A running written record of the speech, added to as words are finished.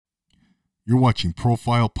You're watching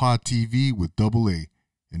Profile Pod TV with Double A,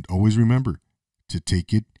 and always remember to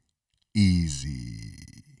take it easy.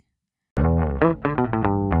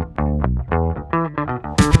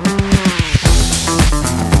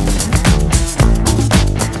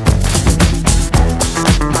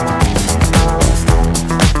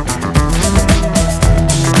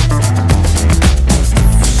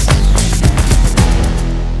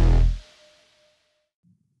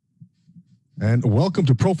 And welcome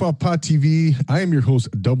to Profile Pod TV. I am your host,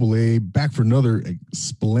 Double A, back for another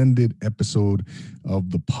splendid episode of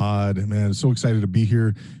the pod. Man, so excited to be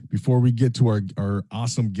here. Before we get to our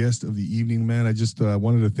awesome guest of the evening, man, I just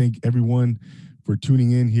wanted to thank everyone for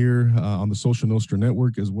tuning in here on the Social Nostra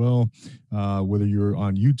Network as well. Whether you're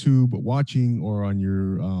on YouTube watching or on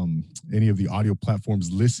your any of the audio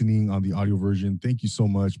platforms listening on the audio version, thank you so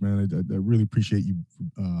much, man. I really appreciate you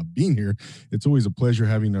being here. It's always a pleasure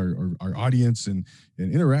having our audience and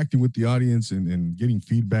interacting with the audience and getting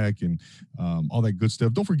feedback and all that good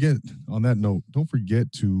stuff. Don't forget, on that note, don't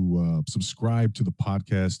forget to subscribe to the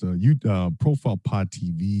podcast, Profile Pod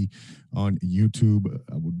TV on YouTube.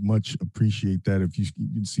 I would much appreciate that. If you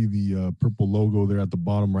can see the purple logo there at the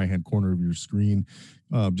bottom right-hand corner of your screen,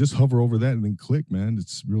 just hover over that and then click, man.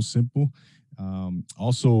 It's real simple.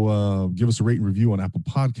 Also, give us a rate and review on Apple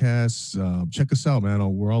Podcasts. Check us out,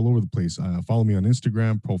 man. We're all over the place. Follow me on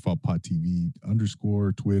Instagram, Profile Pod TV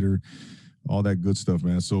 _, Twitter, all that good stuff,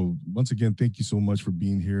 man. So once again, thank you so much for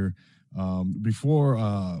being here. Before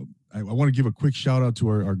I want to give a quick shout out to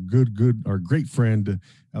our great friend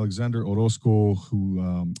Alexander Orozco,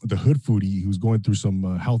 who the Hood Foodie, who's going through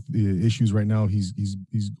some health issues right now. He's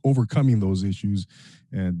overcoming those issues,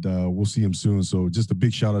 and we'll see him soon. So just a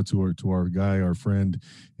big shout out to our guy, our friend,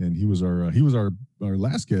 and he was our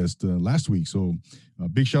last guest last week. So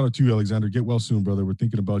big shout out to you, Alexander. Get well soon, brother. We're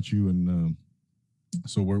thinking about you, and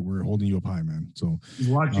so we're holding you up high, man. So he's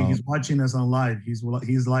watching us on live. He's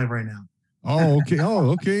live right now. Oh, okay. Oh,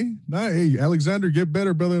 okay. Nah, hey, Alexander, get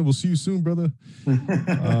better, brother. We'll see you soon, brother.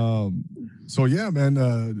 So yeah,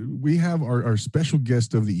 man, we have our special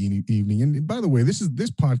guest of the evening. And by the way, this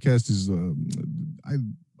podcast is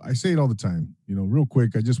I say it all the time. Real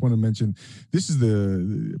quick, I just want to mention this is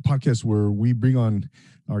the podcast where we bring on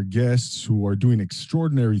our guests who are doing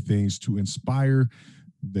extraordinary things to inspire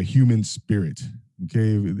the human spirit.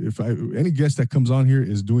 Okay, any guest that comes on here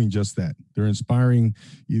is doing just that. They're inspiring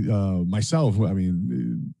myself. I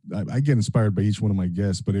mean, I get inspired by each one of my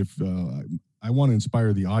guests, but if I want to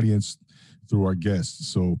inspire the audience through our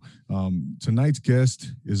guests. So tonight's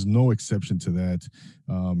guest is no exception to that.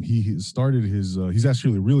 He started he's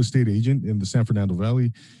actually a real estate agent in the San Fernando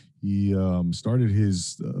Valley. He started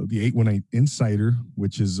the 818 Insider,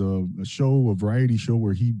 which is a variety show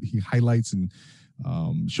where he highlights and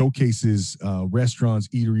showcases restaurants,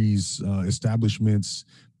 eateries, establishments,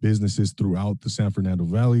 businesses throughout the San Fernando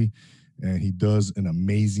Valley. And he does an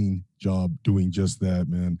amazing job doing just that,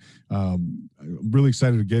 man. I'm really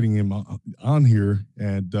excited to getting him on here.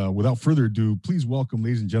 And without further ado, please welcome,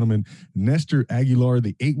 ladies and gentlemen, Nestor Aguilar,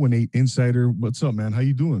 the 818 Insider. What's up, man? How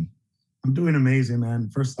you doing? I'm doing amazing, man.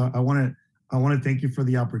 First, I want to thank you for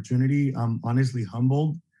the opportunity. I'm honestly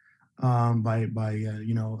humbled by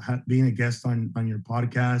being a guest on your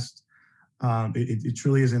podcast. It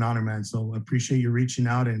truly is an honor, man. So I appreciate you reaching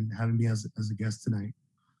out and having me as a guest tonight.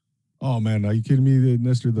 Oh man, are you kidding me,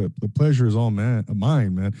 Nestor? The pleasure is all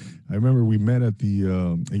mine, man. I remember we met at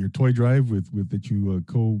the at your toy drive that you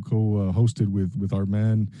hosted with our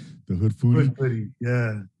man, the Hood Foodie.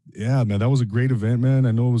 Yeah, man, that was a great event, man.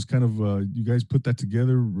 I know it was kind of you guys put that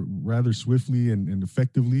together rather swiftly and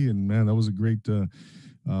effectively, and man, that was a great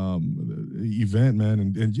event, man.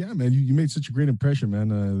 And yeah, man, you made such a great impression,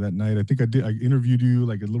 man. That night, I think I interviewed you,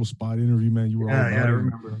 like a little spot interview, man. You were all about it. I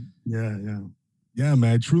remember. Yeah,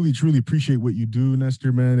 man, I truly appreciate what you do,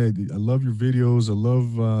 Nestor, man. I love your videos. I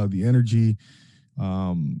love the energy.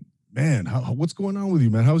 Man, what's going on with you,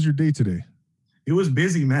 man? How was your day today? It was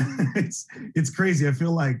busy, man. It's crazy. I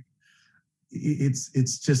feel like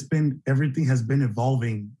it's just been, everything has been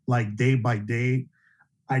evolving like day by day.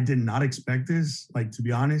 I did not expect this. Like, to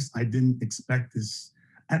be honest, I didn't expect this,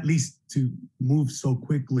 at least to move so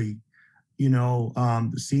quickly.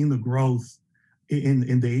 Seeing the growth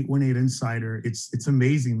in the 818 Insider, it's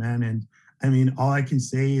amazing, man. And I mean, all I can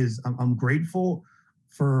say is I'm grateful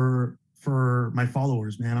for my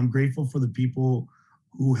followers, man. I'm grateful for the people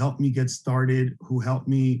who helped me get started, who helped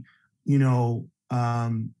me,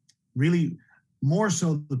 really more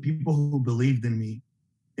so the people who believed in me,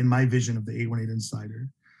 in my vision of the 818 Insider,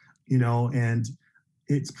 and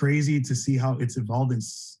it's crazy to see how it's evolved in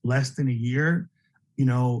less than a year.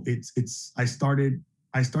 I started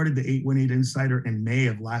I started the 818 Insider in May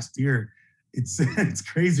of last year. It's it's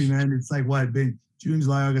crazy, man. It's like what been June,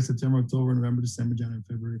 July, August, September, October, November, December, January,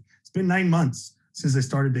 February. It's been 9 months since I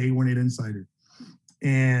started the 818 Insider,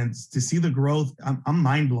 and to see the growth, I'm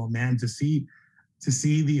mind blown, man. To see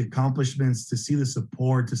the accomplishments, to see the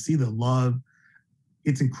support, to see the love,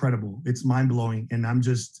 it's incredible. It's mind blowing, and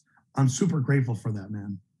I'm super grateful for that,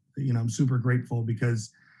 man. You know, I'm super grateful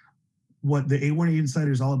because what the 818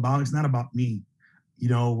 Insider is all about, it's not about me. You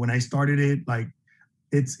know, when I started it, like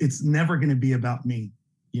it's never going to be about me.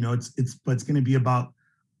 You know, but it's going to be about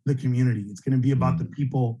the community. It's going to be about the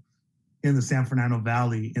people in the San Fernando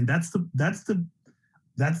Valley, and that's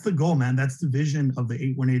the goal, man. That's the vision of the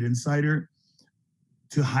 818 Insider,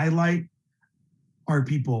 to highlight our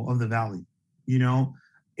people of the Valley, you know,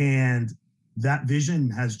 and that vision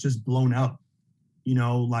has just blown up, you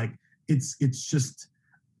know, like it's just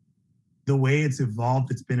the way it's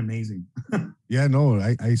evolved. It's been amazing. Yeah, no,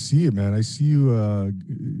 I see it, man. I see you.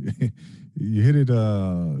 You hit it.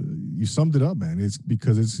 You summed it up, man. It's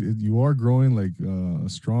because you are growing like a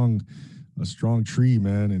strong tree,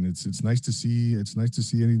 man. And it's nice to see. It's nice to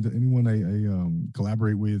see anyone I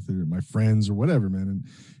collaborate with, or my friends or whatever, man. And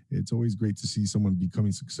it's always great to see someone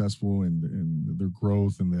becoming successful and their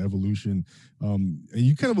growth and the evolution. And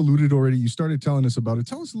you kind of alluded already. You started telling us about it.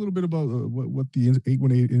 Tell us a little bit about what the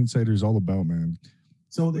 818 Insider is all about, man.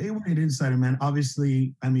 So the 818 Insider, man,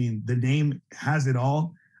 obviously, I mean, the name has it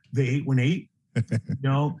all. The 818, you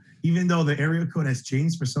know, even though the area code has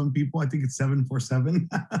changed for some people, I think it's 747,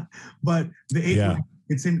 but the 818,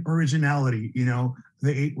 it's in originality, you know,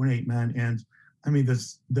 the 818, man. And I mean, the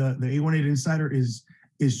 818 Insider is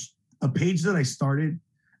a page that I started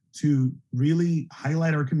to really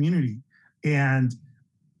highlight our community. And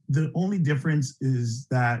the only difference is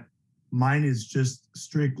that mine is just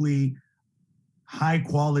strictly high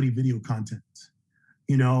quality video content.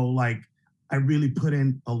 You know, like I really put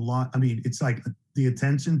in a lot. I mean, it's like the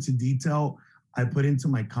attention to detail I put into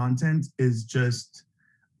my content is just,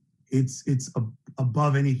 it's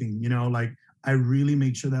above anything, you know, like I really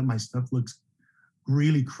make sure that my stuff looks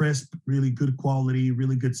really crisp, really good quality,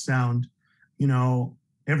 really good sound. You know,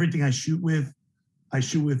 everything I shoot with,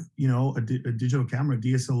 you know, a digital camera,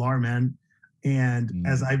 DSLR, man. And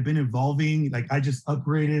as I've been evolving, like I just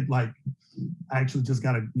upgraded, like I actually just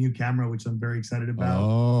got a new camera, which I'm very excited about.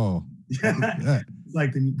 Oh, yeah.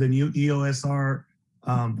 Like the new EOS R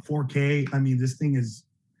 4K. I mean, this thing is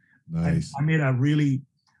nice. I made a really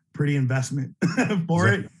pretty investment for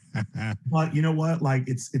it. But you know what? Like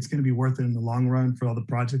it's going to be worth it in the long run for all the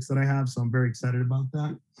projects that I have. So I'm very excited about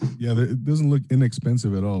that. Yeah, it doesn't look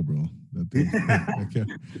inexpensive at all, bro. That thing.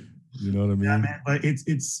 You know what I mean? Yeah, man. But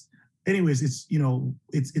anyways, it's, you know,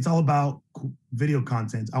 it's all about video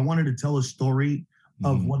content. I wanted to tell a story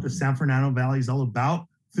of what the San Fernando Valley is all about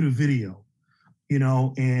through video, you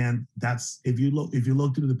know, and that's, if you look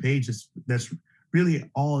through the page, that's really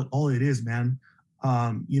all it is, man.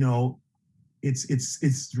 You know,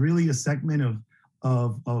 it's really a segment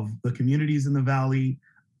of the communities in the Valley,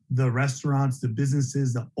 the restaurants, the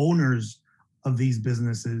businesses, the owners of these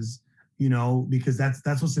businesses, you know, because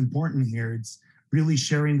that's what's important here. It's really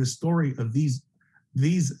sharing the story of these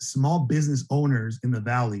small business owners in the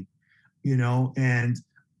Valley, you know, and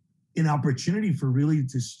an opportunity for really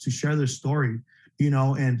to share their story, you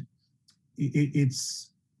know, and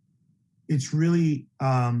it's really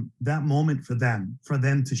that moment for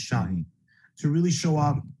them to shine, to really show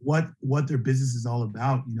off what their business is all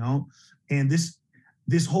about, you know. And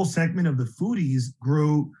this whole segment of the foodies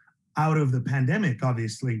grew out of the pandemic,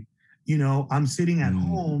 obviously. You know, I'm sitting at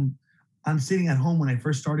home when I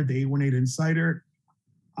first started the 818 Insider.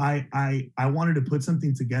 I wanted to put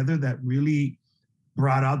something together that really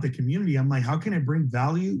brought out the community. I'm like, how can I bring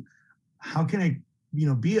value? How can I, you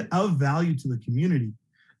know, be of value to the community,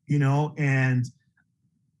 you know? And,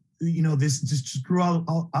 you know, this just grew out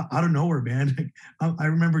of nowhere, man. I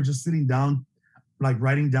remember just sitting down, like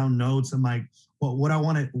writing down notes. I'm like, well, what do I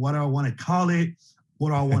want to call it? What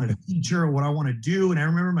do I want to feature? What I want to do? And I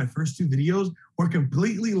remember my first 2 videos were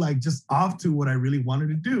completely like just off to what I really wanted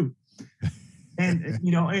to do. And,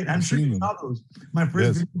 you know, I'm sure you saw those. My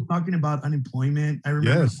first video was talking about unemployment. I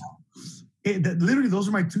remember literally those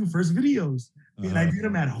were my 2 first videos. And I did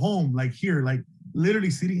them at home, like here, like literally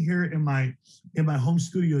sitting here in my home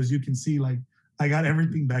studio. As you can see, like I got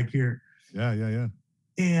everything back here. Yeah.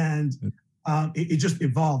 And it just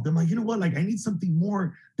evolved. I'm like, you know what? Like I need something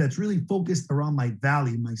more that's really focused around my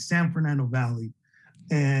valley, my San Fernando Valley.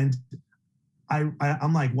 And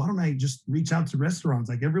I'm like, why don't I just reach out to restaurants?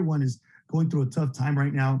 Like everyone is going through a tough time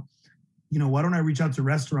right now. You know, why don't I reach out to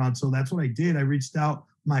restaurants? So that's what I did. I reached out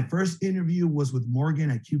my first interview was with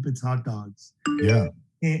Morgan at Cupid's Hot Dogs. Yeah.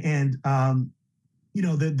 And you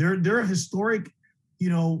know, they're a historic, you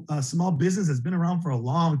know, small business that's been around for a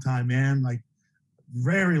long time, man. Like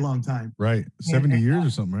very long time. Right. 70 years or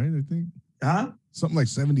something, right? I think. Huh? Something like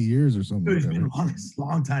 70 years or something. Dude, it's like been that, right? a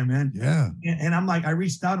long time, man. Yeah. And I'm like, I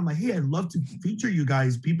reached out. I'm like, hey, I'd love to feature you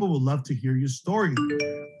guys. People would love to hear your story.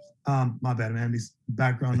 My bad, man. This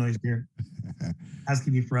background noise here,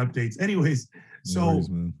 asking me for updates. Anyways, so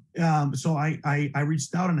so I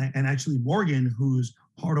reached out and actually Morgan, who's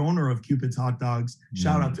part owner of Cupid's Hot Dogs,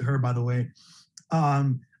 shout out to her, by the way.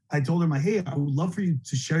 I told her, my, hey, I would love for you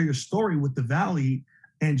to share your story with the Valley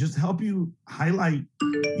and just help you highlight,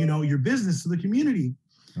 you know, your business to the community.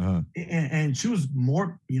 And she was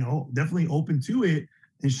more, you know, definitely open to it.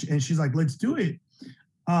 And she's like, let's do it.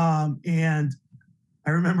 And I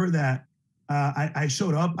remember that I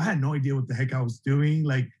showed up. I had no idea what the heck I was doing.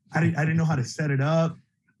 Like, I didn't know how to set it up.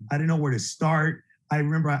 I didn't know where to start. I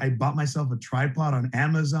remember I bought myself a tripod on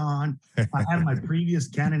Amazon. I had my previous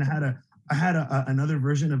Canon. I had another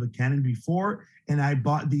version of a Canon before, and I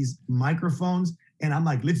bought these microphones, and I'm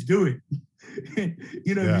like, let's do it.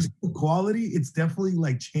 You know, the quality, it's definitely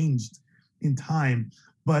like changed in time.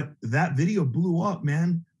 But that video blew up,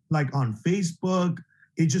 man. Like on Facebook,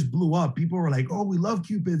 it just blew up. People were like, oh, we love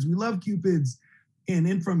Cupids. We love Cupids. And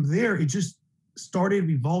then from there, it just started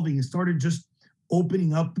evolving. It started just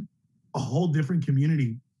opening up a whole different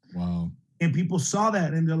community. Wow. And people saw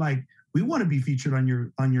that and they're like, we want to be featured on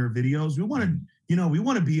your videos. We want to, you know, we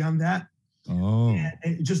want to be on that. Oh.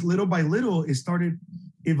 And just little by little, it started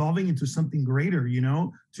evolving into something greater, you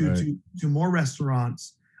know, to more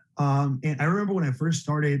restaurants. And I remember when I first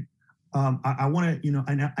started, I want to, you know,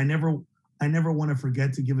 I never want to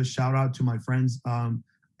forget to give a shout out to my friends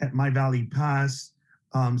at My Valley Pass,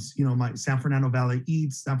 you know, my San Fernando Valley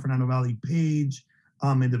Eats, San Fernando Valley Page,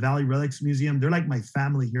 and the Valley Relics Museum. They're like my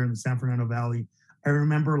family here in the San Fernando Valley. I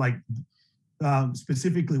remember like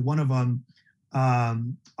specifically one of them,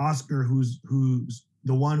 Oscar, who's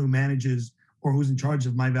the one who manages or who's in charge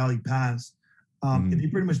of My Valley Pass. And they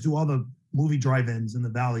pretty much do all the movie drive-ins in the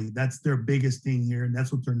Valley. That's their biggest thing here, and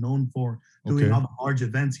that's what they're known for, doing all the large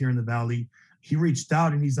events here in the Valley. He reached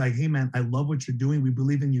out and he's like, hey man, I love what you're doing. We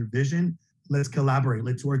believe in your vision. Let's collaborate.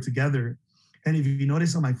 Let's work together. And if you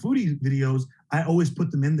notice on my foodie videos, I always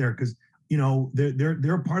put them in there because, you know,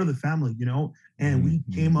 they're a part of the family, you know, and we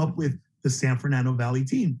came up with the San Fernando Valley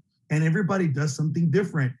team, and everybody does something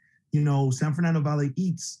different. You know, San Fernando Valley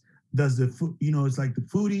Eats does the food, you know, it's like the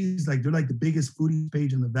foodies, like they're like the biggest foodie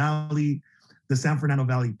page in the Valley, the San Fernando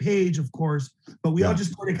Valley page, of course, but we all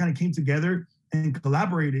just sort of kind of came together and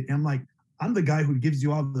collaborated. And I'm like, I'm the guy who gives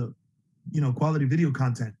you all the, you know, quality video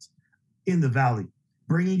content in the Valley,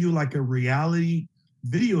 bringing you like a reality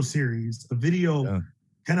video series, a video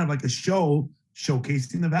kind of like a show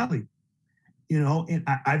showcasing the Valley, you know. And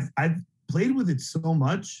I've played with it so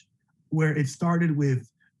much where it started with,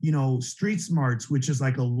 you know, Street Smarts, which is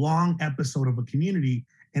like a long episode of a community.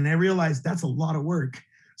 And I realized that's a lot of work.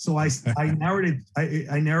 So I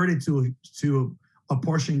narrated to a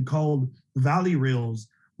portion called Valley Reels,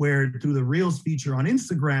 where through the Reels feature on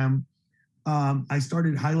Instagram, I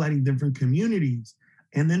started highlighting different communities.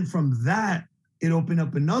 And then from that, it opened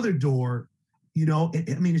up another door, you know.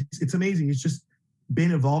 I mean, it's amazing. It's just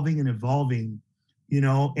been evolving and evolving, you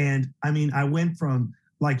know. And I mean, I went from,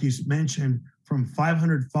 like you mentioned, from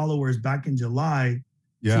 500 followers back in July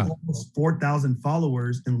to almost 4,000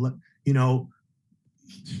 followers. And, you know,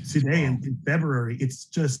 today in February, it's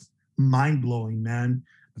just mind blowing, man.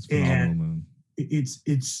 That's phenomenal, man.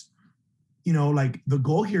 It's, you know, like the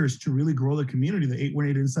goal here is to really grow the community, the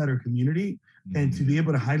 818 Insider community, and to be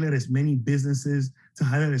able to highlight as many businesses, to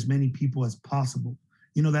highlight as many people as possible.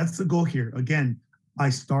 You know, that's the goal here. Again, I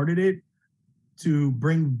started it to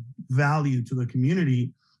bring value to the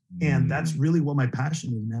community, and that's really what my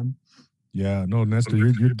passion is, man. Yeah, no, Nestor,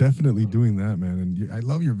 you're definitely doing that, man. And I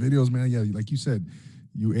love your videos, man. Yeah, like you said,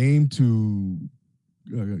 you aim to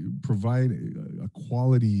provide a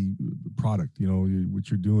quality product, you know, what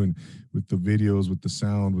you're doing with the videos, with the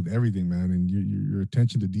sound, with everything, man. And your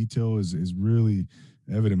attention to detail is really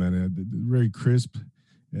evident, man. Very crisp.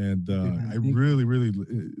 And I really, really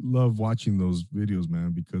love watching those videos,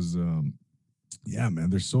 man, because yeah, man,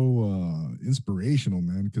 they're so inspirational,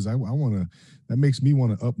 man, because I want to, that makes me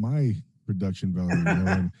want to up my production value, you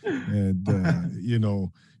know, and you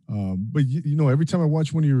know, but you know, every time I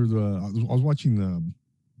watch one of your, I was watching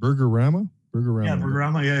Burgerama. Yeah,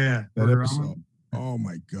 Burgerama, yeah. That episode. Oh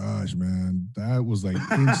my gosh, man, that was like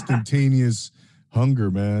instantaneous hunger,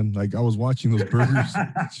 man. Like I was watching those burgers.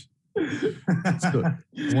 So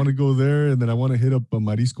I want to go there, and then I want to hit up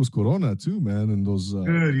Mariscos Corona too, man. And those,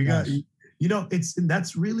 Good. gosh, It's, and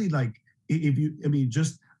that's really like, if you, I mean,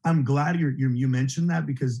 just, I'm glad you mentioned that,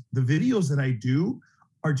 because the videos that I do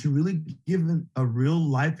are to really give a real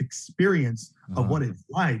life experience of uh, what it's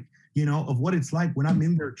like, of what it's like when I'm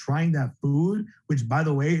in there trying that food, which, by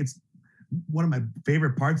the way, it's one of my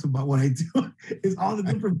favorite parts about what I do is all the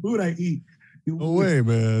different food I eat. no way,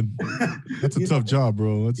 man. That's a You know, tough job,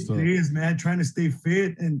 bro. That's it tough. is, man, trying to stay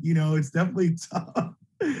fit, and it's definitely tough. I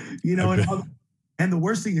bet. And the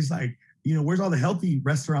worst thing is, like, where's all the healthy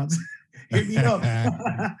restaurants? Hit me up.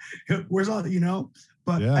 Where's all,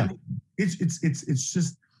 but I Yeah. mean, it's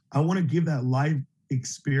just, I want to give that live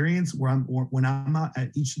experience where when I'm out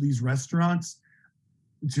at each of these restaurants,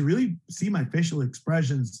 to really see my facial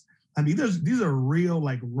expressions. I mean, these are real,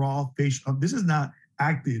 like, raw facial. This is not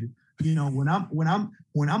acted. When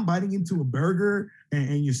I'm biting into a burger,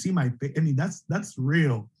 and you see my face, I mean, that's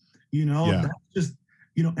real. Yeah. That's just,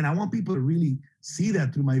 and I want people to really see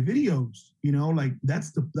that through my videos. Like,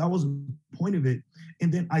 that was the point of it.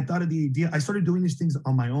 And then I thought of the idea. I started doing these things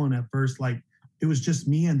on my own at first. Like, it was just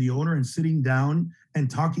me and the owner, and sitting down and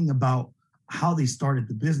talking about how they started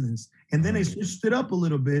the business. And then I switched it up a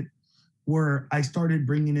little bit, where I started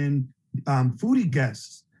bringing in foodie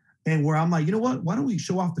guests, and where I'm like, you know what? Why don't we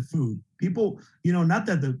show off the food? People, not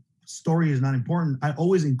that the story is not important. I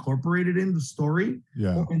always incorporate it in the story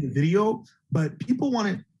Yeah. or in the video, but people want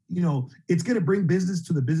to, it's going to bring business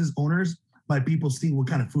to the business owners by people seeing what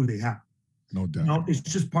kind of food they have. No doubt. It's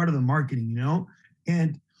just part of the marketing,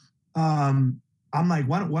 and I'm like,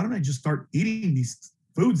 why don't I just start eating these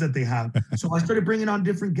foods that they have? So I started bringing on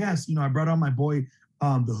different guests. I brought on my boy,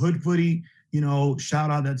 the Hood Footy.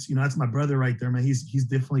 Shout out. That's my brother right there, man. He's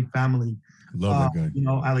definitely family. Love that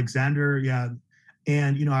guy. Alexander, yeah,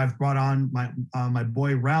 and I've brought on my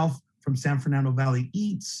boy Ralph from San Fernando Valley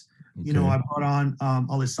Eats. Okay. I brought on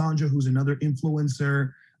Alessandra, who's another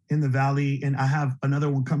influencer in the Valley, and I have another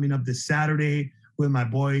one coming up this Saturday with my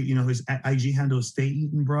boy. His IG handle is Stay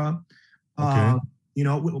Eating, bro. Okay.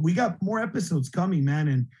 We got more episodes coming, man,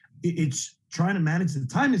 and it's trying to manage the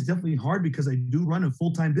time is definitely hard, because I do run a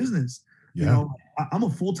full-time business. Yeah. I'm a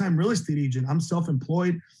full-time real estate agent. I'm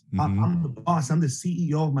self-employed. I'm the boss. I'm the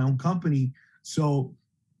CEO of my own company. So,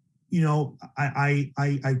 I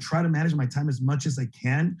try to manage my time as much as I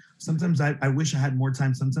can. Sometimes I wish I had more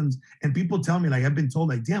time. Sometimes, and people tell me, like, I've been told,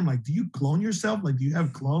 like, damn, like, do you clone yourself? Like, do you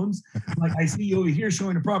have clones? Like, I see you over here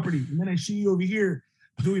showing a property, and then I see you over here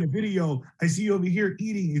doing a video. I see you over here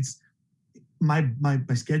eating. It's my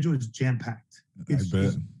schedule is jam-packed. I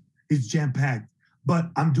bet. It's jam-packed.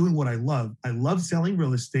 But I'm doing what I love. I love selling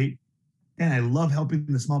real estate, and I love helping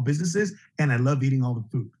the small businesses, and I love eating all the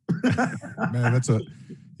food. Man,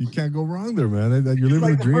 you can't go wrong there, man. You're living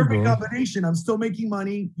like the dream, perfect bro. combination. I'm still making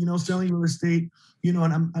money, selling real estate, and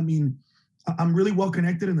I'm really well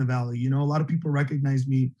connected in the Valley. A lot of people recognize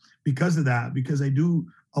me because of that, because I do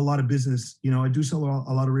a lot of business. I do sell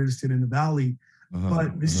a lot of real estate in the Valley,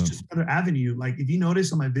 but this is just another avenue. Like, if you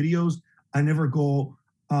notice on my videos, I never go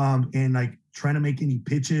and, like, trying to make any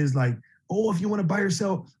pitches, like, oh, if you want to buy or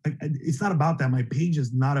sell. Like, it's not about that. My page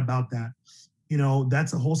is not about that.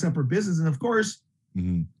 That's a whole separate business. And of course,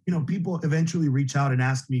 people eventually reach out and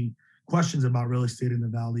ask me questions about real estate in the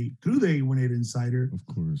Valley through the A18 Insider. Of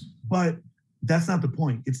course. But that's not the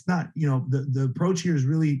point. It's not, the approach here is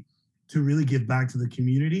really to really give back to the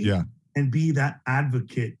community. Yeah. And be that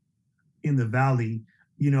advocate in the Valley,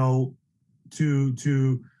 to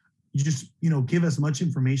just, give as much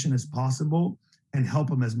information as possible and help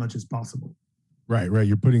them as much as possible. Right.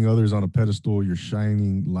 You're putting others on a pedestal. You're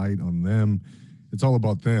shining light on them. It's all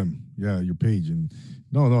about them. Yeah, your page. And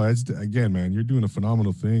no, it's, again, man, you're doing a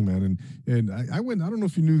phenomenal thing, man. And I went, I don't know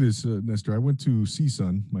if you knew this, Nestor, I went to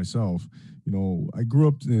CSUN myself. I grew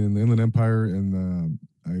up in the Inland Empire, and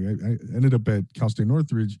I ended up at Cal State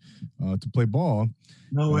Northridge to play ball.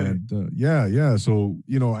 No way. And, yeah. So,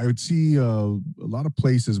 I would see a lot of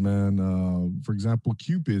places, man. For example,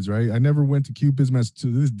 Cupid's, right? I never went to Cupid's, man. To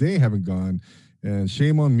this day, haven't gone. And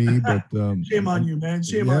shame on me, but shame on you, man.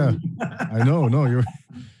 Shame on you. I know. No, you're.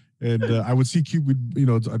 And I would see Cupid.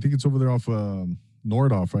 I think it's over there off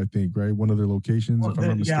Nordhoff, I think, right? One of their locations, if I'm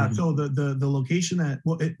not mistaken. Yeah. So the location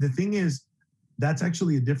the thing is, that's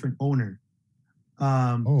actually a different owner.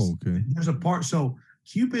 Okay. There's a part. So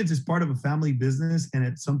Cupid's is part of a family business, and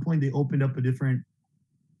at some point they opened up a different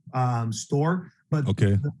store. But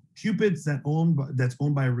okay, the Cupid's that's owned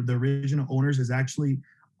by the original owners is actually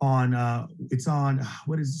on. It's on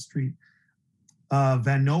what is the street?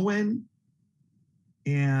 Van Noen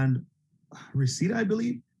and Reseda, I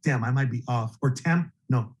believe. Damn, I might be off. Or Tam?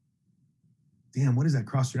 No, damn, what is that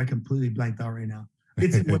cross street? I completely blanked out right now.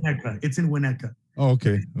 It's in Winnetka. It's in Winnetka. Oh,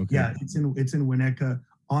 okay. Okay. Yeah, it's in Winnetka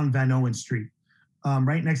on Van Owen Street,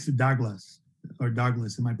 right next to Douglas or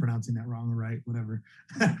Douglas. Am I pronouncing that wrong or right? Whatever.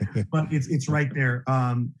 But it's right there.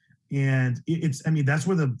 And it's, I mean, that's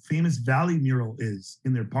where the famous Valley mural is,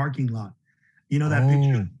 in their parking lot. You know that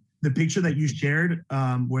picture, the picture that you shared,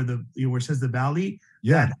 where where it says the Valley.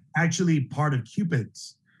 Yeah. That's actually part of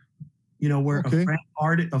Cupid's. You know, where a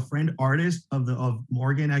friend artist of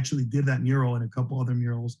Morgan actually did that mural and a couple other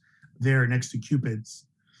murals there next to Cupid's.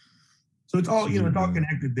 So it's all, it's all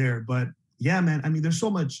connected there. But yeah, man, I mean, there's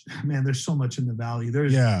so much in the Valley.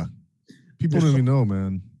 People don't even know,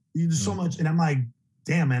 man. There's so much. And I'm like,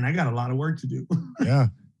 damn, man, I got a lot of work to do. Yeah.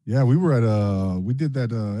 We were at we did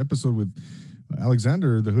that episode with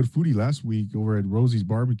Alexander, the Hood Foodie, last week over at Rosie's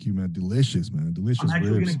Barbecue, man. Delicious, man. Delicious. I'm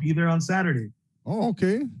actually going to be there on Saturday. Oh,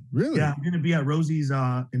 okay. Really? Yeah, I'm going to be at Rosie's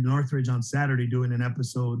in Northridge on Saturday doing an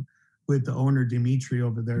episode with the owner Dimitri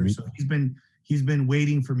over there. So he's been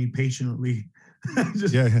waiting for me patiently.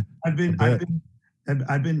 I've been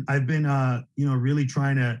really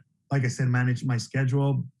trying to, like I said, manage my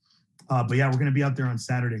schedule. But yeah, we're going to be out there on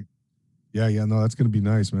Saturday. Yeah, no, that's going to be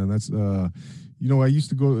nice, man. That's I used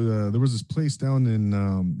to go there was this place down in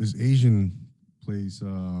this Asian place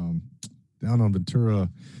down on Ventura.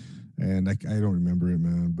 And I don't remember it,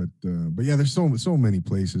 man. But yeah, there's so many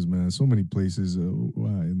places, man. So many places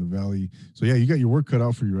in the Valley. So yeah, you got your work cut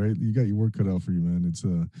out for you, right? You got your work cut out for you, man. It's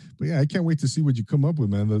but yeah, I can't wait to see what you come up with,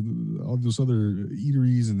 man. All those other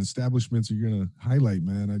eateries and establishments you're gonna highlight,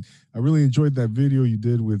 man. I really enjoyed that video you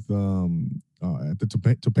did with at the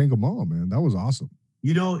Topanga Mall, man. That was awesome.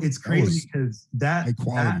 You know, it's crazy because that high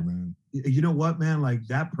quality, man. You know what, man? Like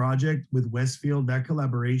that project with Westfield, that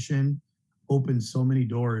collaboration opened so many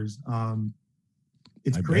doors.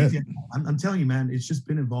 It's crazy. I'm telling you, man, it's just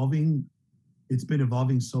been evolving. It's been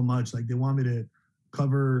evolving so much. Like they want me to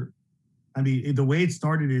cover. I mean, the way it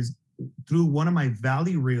started is through one of my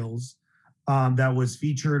Valley reels that was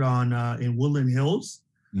featured on in Woodland Hills.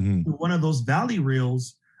 Mm-hmm. Through one of those Valley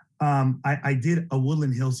reels, I did a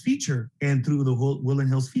Woodland Hills feature, and through the Woodland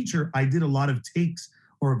Hills feature, I did a lot of takes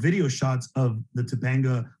or video shots of the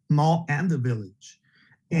Topanga Mall and the Village.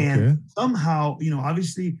 And somehow,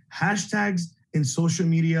 obviously hashtags in social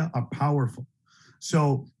media are powerful.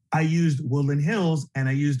 So I used Woodland Hills and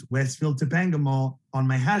I used Westfield Topanga Mall on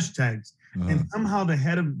my hashtags. And somehow the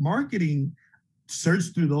head of marketing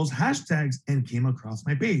searched through those hashtags and came across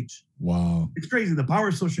my page. Wow. It's crazy. The power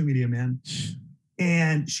of social media, man.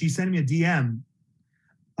 And she sent me a DM.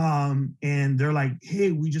 And they're like,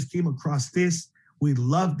 hey, we just came across this. We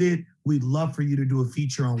loved it. We'd love for you to do a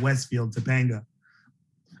feature on Westfield Topanga.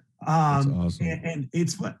 That's awesome. And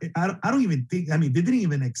it's I don't even think, I mean, they didn't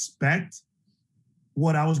even expect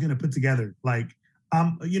what I was going to put together. Like,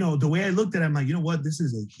 the way I looked at it, I'm like, you know what, this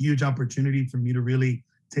is a huge opportunity for me to really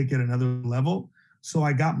take it another level. So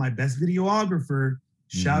I got my best videographer.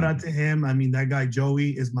 Shout out to him. I mean, that guy,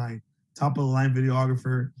 Joey, is my top of the line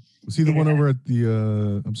videographer. Was he the one over at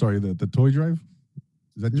the, the Toy Drive?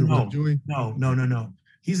 Is that Joey? No.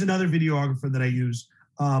 He's another videographer that I use.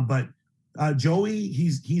 But Joey,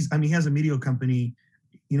 he has a media company.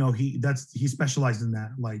 He specializes in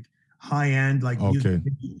that, like high end, like music.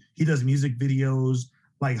 He does music videos,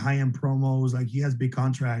 like high end promos. Like he has big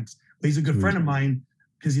contracts. But he's a good friend of mine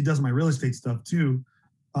because he does my real estate stuff too.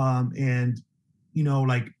 And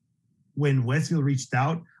like when Westfield reached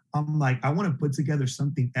out, I'm like, I want to put together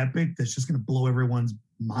something epic that's just gonna blow everyone's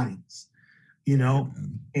minds,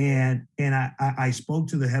 And I spoke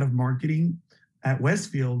to the head of marketing at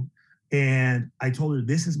Westfield. And I told her,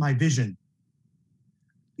 this is my vision.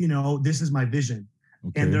 This is my vision.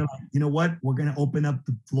 Okay. And they're like, you know what? We're going to open up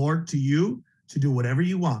the floor to you to do whatever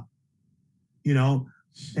you want. And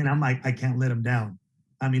I'm like, I can't let them down.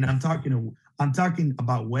 I mean, I'm talking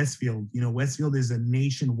about Westfield. Westfield is a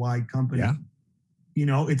nationwide company.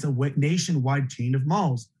 Yeah. It's a nationwide chain of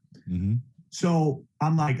malls. Mm-hmm. So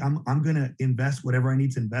I'm like, I'm going to invest whatever I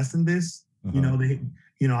need to invest in this.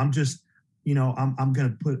 I'm just, I'm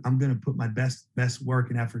gonna put my best work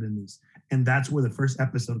and effort in this. And that's where the first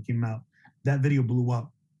episode came out. That video blew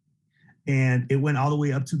up. And it went all the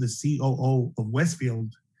way up to the COO of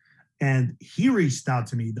Westfield. And he reached out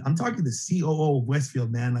to me. I'm talking the COO of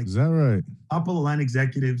Westfield, man. Like, is that right? Top of the line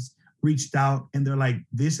executives reached out and they're like,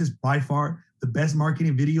 this is by far the best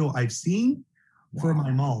marketing video I've seen for my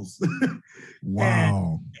malls.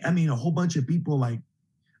 Wow. And, I mean, a whole bunch of people like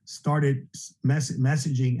started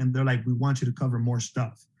messaging and they're like, we want you to cover more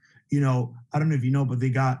stuff. I don't know if you know, but they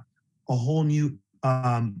got a whole new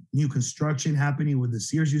construction happening where the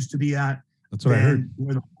Sears used to be at. That's what I heard.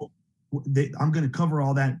 I'm going to cover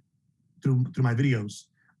all that through my videos.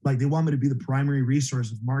 Like they want me to be the primary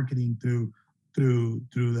resource of marketing through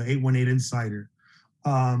the 818 Insider.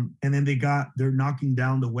 And then they're knocking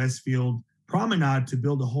down the Westfield Promenade to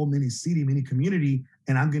build a whole mini city, mini community,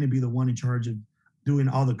 and I'm going to be the one in charge of doing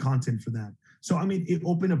all the content for that. So I mean, it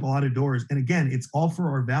opened up a lot of doors. And again, it's all for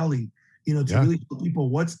our valley, to really show people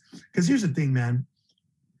because here's the thing, man.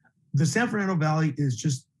 The San Fernando Valley is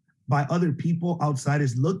just by other people outside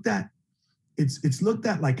is looked at. It's looked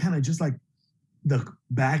at like kind of just like the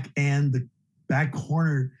back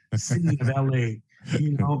corner city of LA,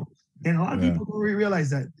 And a lot of people don't really realize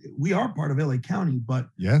that we are part of LA County, but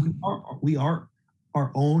we are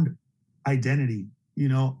our own identity,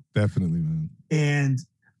 Definitely, man. And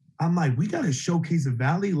I'm like, we got to showcase the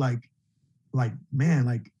valley like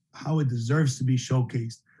how it deserves to be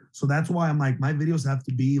showcased. So that's why I'm like, my videos have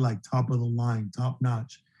to be like top of the line, top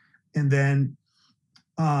notch. And then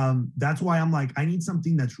that's why I'm like, I need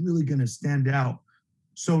something that's really going to stand out.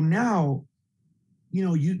 So now,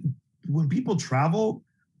 when people travel,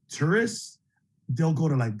 tourists, they'll go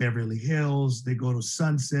to like Beverly Hills, they go to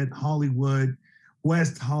Sunset, Hollywood,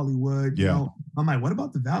 West Hollywood. I'm like, what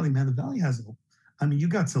about the Valley, man? The Valley has, you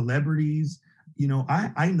got celebrities,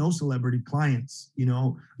 I know celebrity clients,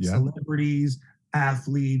 celebrities,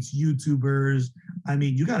 athletes, YouTubers.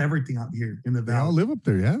 You got everything out here in the Valley. They all live up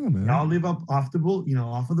there, man. They all live up off of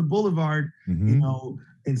the boulevard,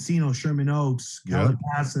 Encino, Sherman Oaks,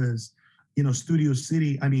 Calabasas, Studio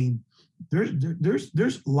City.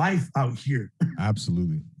 There's life out here.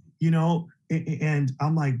 Absolutely. And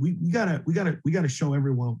I'm like, we gotta show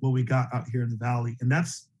everyone what we got out here in the Valley, and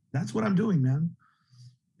that's what I'm doing, man.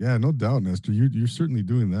 Yeah, no doubt, Nestor. You're certainly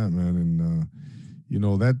doing that, man. And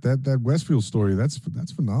that Westfield story, that's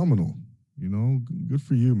phenomenal. Good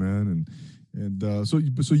for you, man. And so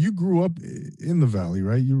you grew up in the Valley,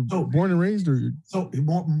 right? You were born and raised, or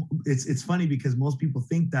it's funny because most people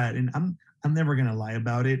think that, and I'm never gonna lie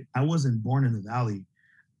about it. I wasn't born in the Valley,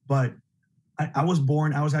 but I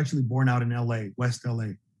was actually born out in LA, West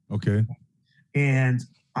LA. Okay. And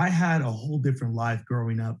I had a whole different life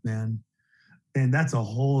growing up, man. And that's a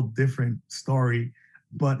whole different story.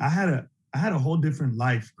 But I had a whole different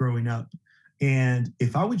life growing up. And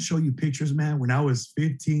if I would show you pictures, man, when I was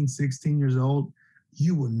 15, 16 years old,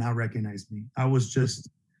 you would not recognize me. I was just,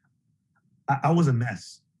 I was a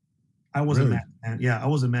mess. I was really? A mess, man. Yeah, I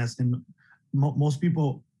was a mess. And most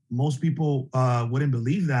people wouldn't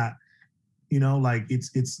believe that, like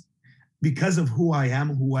it's because of who I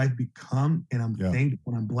am, who I've become, and I'm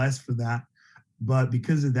thankful and I'm blessed for that. But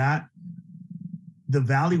because of that, the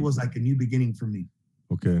Valley was like a new beginning for me.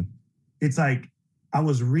 Okay. It's like I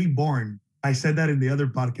was reborn. I said that in the other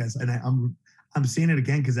podcast, and I'm saying it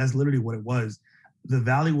again because that's literally what it was. The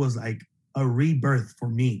Valley was like a rebirth for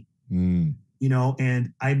me, and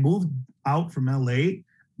I moved out from LA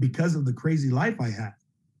because of the crazy life I had.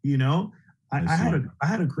 I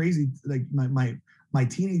had a crazy, like my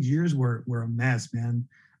teenage years were a mess, man.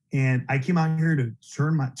 And I came out here to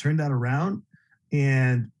turn that around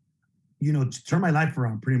and, to turn my life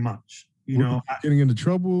around pretty much, getting into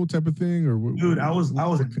trouble type of thing, or dude, I was in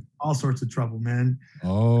all sorts of trouble, man.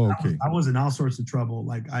 Oh, okay. I was in all sorts of trouble.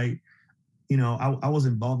 Like I was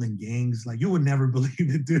involved in gangs. Like you would never believe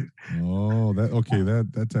it, dude. Oh,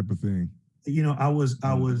 that type of thing. I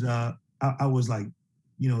was like,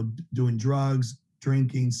 doing drugs,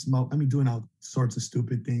 drinking, smoke. Doing all sorts of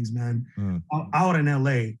stupid things, man. Out in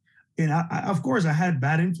LA. And I of course I had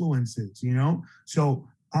bad influences, So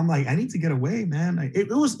I'm like, I need to get away, man. It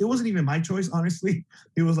wasn't even my choice, honestly.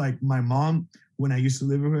 It was like my mom, when I used to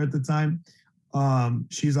live with her at the time.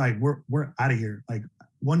 She's like, we're out of here. Like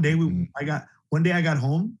one day I got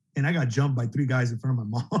home and I got jumped by 3 guys in front of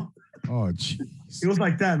my mom. Oh, jeez. It was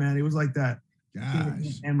like that, man. It was like that.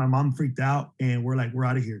 Gosh. And my mom freaked out, and we're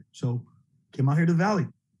out of here. So came out here to the Valley.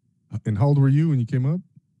 And how old were you when you came up?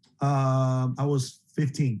 I was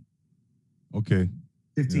 15. Okay.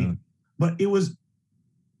 15. Yeah. But it was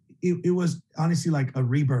honestly like a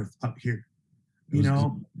rebirth up here.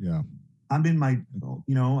 Yeah. I'm in my,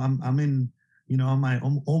 I'm in, my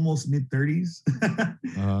almost mid 30s.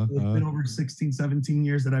 It's been over 16, 17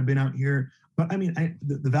 years that I've been out here. But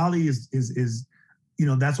the Valley is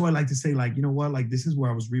that's why I like to say, like, like this is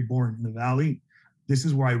where I was reborn in the Valley. This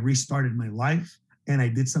is where I restarted my life and I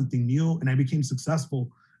did something new and I became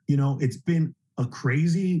successful. It's been a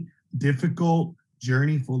crazy, difficult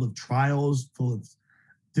journey full of trials, full of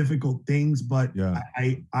difficult things, but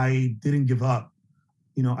I didn't give up.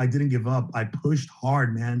 I didn't give up. I pushed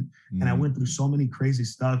hard, man. And I went through so many crazy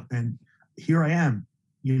stuff. And here I am,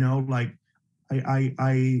 like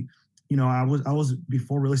I I was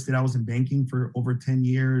before real estate, I was in banking for over 10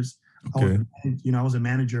 years. Okay. I was a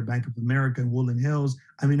manager at Bank of America in Woodland Hills.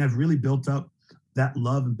 I mean, I've really built up that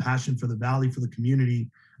love and passion for the Valley, for the community.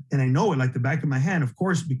 And I know it like the back of my hand, of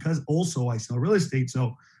course, because also I sell real estate.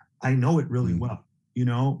 So I know it really well.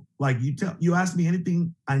 Like you ask me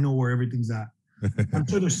anything, I know where everything's at. I'm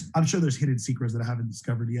sure there's hidden secrets that I haven't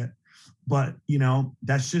discovered yet. But,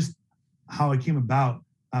 that's just how it came about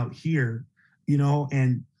out here,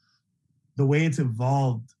 and the way it's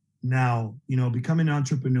evolved now, becoming an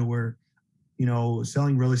entrepreneur,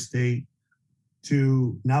 selling real estate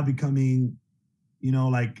to now becoming,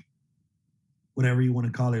 like whatever you want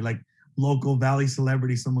to call it, like local Valley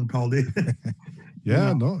celebrity, someone called it.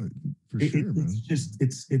 Yeah, no, for sure. It's just,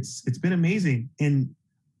 it's been amazing. And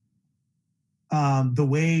the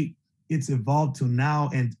way it's evolved to now,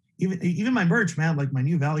 and even my merch, man, like my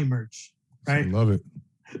new Valley merch, right? I love it.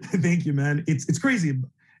 Thank you, man. It's crazy.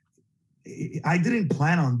 I didn't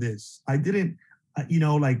plan on this. I didn't,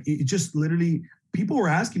 like it just literally, people were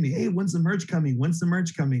asking me, hey, when's the merch coming? When's the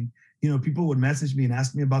merch coming? People would message me and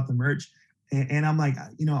ask me about the merch. And I'm like, I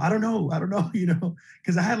don't know,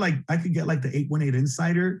 because I could get like the 818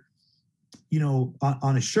 Insider,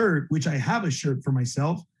 on a shirt, which I have a shirt for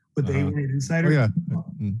myself with the 818 Insider. Oh,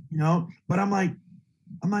 yeah. But I'm like,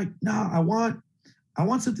 no, I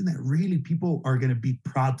want something that really people are going to be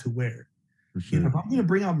proud to wear. For sure. If I'm going to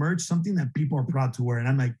bring out merch, something that people are proud to wear. And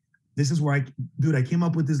I'm like, this is where I came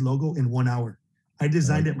up with this logo in 1 hour. I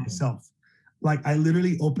designed it myself. Like I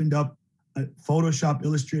literally opened up a Photoshop,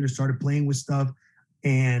 Illustrator, started playing with stuff.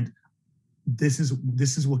 And this is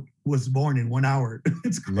what was born in 1 hour.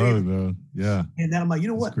 It's crazy. Love it, bro. Yeah. And then I'm like,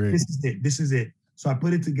 what? This is it. This is it. So I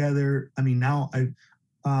put it together. I mean, now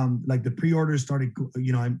like the pre-orders started,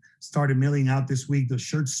 I started mailing out this week. The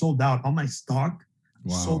shirts sold out. All my stock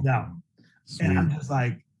sold out. Sweet. And I'm just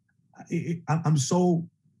like, I'm so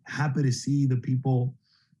happy to see the people,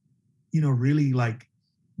 really like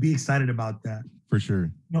be excited about that. For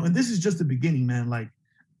sure. And this is just the beginning, man. Like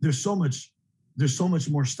there's so much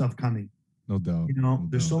more stuff coming. No doubt.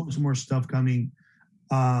 There's so much more stuff coming.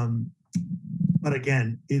 But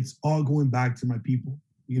again, it's all going back to my people,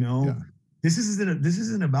 Yeah. This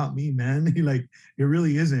isn't about me, man. Like it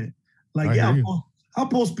really isn't. Like, I'll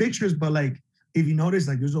post pictures, but like if you notice,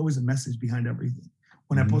 like there's always a message behind everything.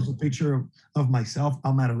 When I post a picture of myself,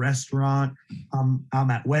 I'm at a restaurant, I'm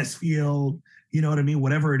at Westfield, you know what I mean?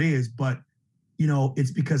 Whatever it is. But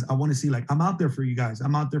it's because I want to see, like, I'm out there for you guys.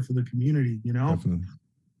 I'm out there for the community, Definitely.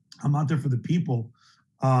 I'm out there for the people.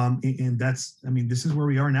 And that's, this is where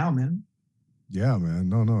we are now, man. Yeah, man.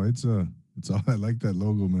 No, it's all, I like that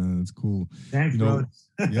logo, man. It's cool. Thanks, bro.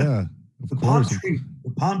 Yeah. The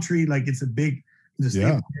palm tree, like it's a big,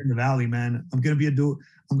 here in the Valley, man. I'm gonna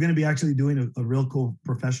be actually doing a real cool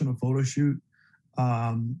professional photo shoot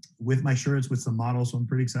with my shirts with some models. So I'm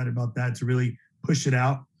pretty excited about that to really push it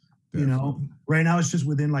out. Definitely. Right now it's just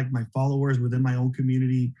within like my followers, within my own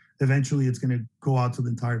community. Eventually it's gonna go out to the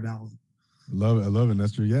entire Valley. I love it,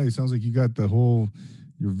 Nestor. Yeah, it sounds like you got your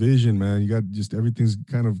vision, man. You got just everything's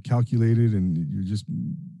kind of calculated, and you're just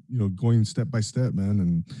going step by step, man.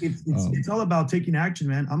 And it's all about taking action,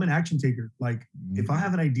 man. I'm an action taker. Like if I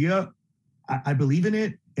have an idea, I believe in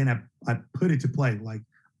it and I put it to play. Like,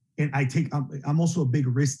 and I'm also a big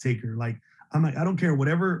risk taker. Like I'm like, I don't care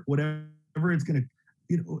whatever it's gonna,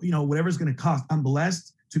 whatever it's gonna cost. I'm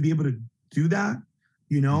blessed to be able to do that.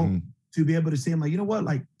 To be able to say, I'm like, what,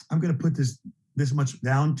 like I'm gonna put this much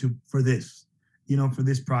down for this. For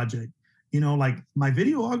this project, like my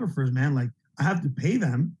videographers, man, like I have to pay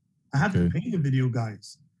them. I have to pay the video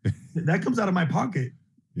guys. That comes out of my pocket.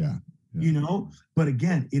 Yeah. But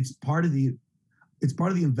again, it's part of the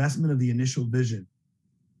investment of the initial vision.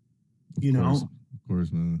 Of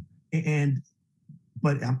course, man.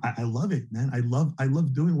 But I love it, man. I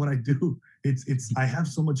love doing what I do. I have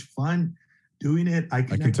so much fun doing it. I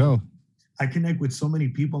can tell. I connect with so many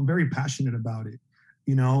people. I'm very passionate about it,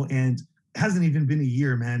 and it hasn't even been a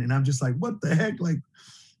year, man. And I'm just like, what the heck? Like,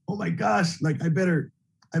 oh my gosh, like I better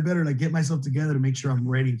like get myself together to make sure I'm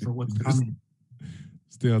ready for what's coming.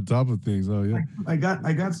 Stay on top of things. Oh yeah. I got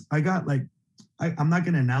like, I'm not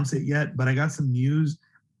going to announce it yet, but I got some news,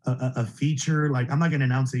 a feature. Like I'm not going to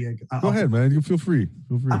announce it yet. Go ahead, man. You feel free.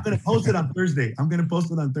 I'm going to post it on Thursday.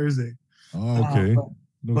 Oh, okay.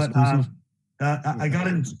 I got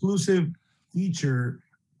an exclusive feature.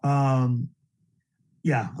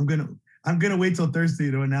 Yeah, I'm gonna wait till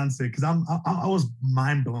Thursday to announce it because I was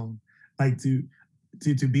mind blown, like to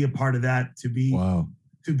be a part of that, to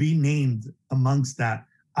be named amongst that.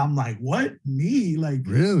 I'm like, what, me? Like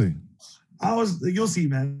really? you'll see,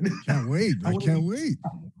 man. Can't wait. I can't wait.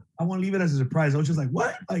 I want to leave it as a surprise. I was just like,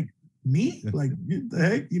 what? Like me? Like the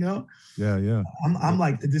heck, you know? Yeah, yeah. I'm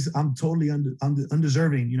like this. I'm totally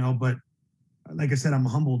undeserving, you know. But like I said, I'm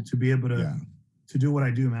humbled to be able to do what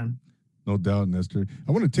I do, man. No doubt, Nestor.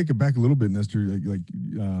 I want to take it back a little bit, Nestor.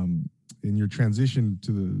 In your transition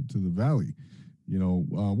to the valley, you know,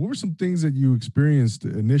 what were some things that you experienced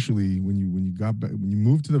initially when you got back, when you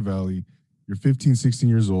moved to the valley? You're 15, 16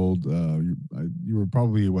 years old. You were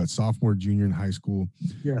probably what, sophomore, junior in high school.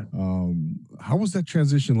 Yeah. How was that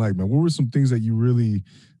transition like, man? What were some things that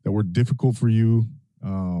were difficult for you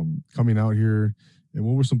coming out here, and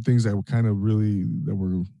what were some things that were kind of really that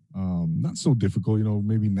were not so difficult? You know,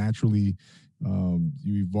 maybe naturally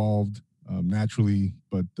you evolved naturally,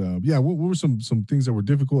 but what were some things that were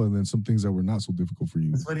difficult, and then some things that were not so difficult for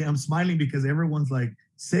you? It's funny. I'm smiling because everyone's like,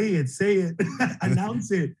 "Say it,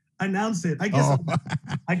 announce it." Announce it. I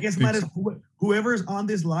guess whoever's on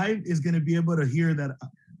this live is going to be able to hear that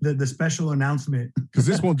the special announcement, because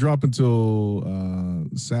this won't drop until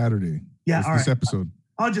Saturday. Yeah, this episode.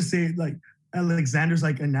 I'll just say it like Alexander's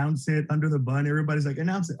like, announce it under the bun. Everybody's like,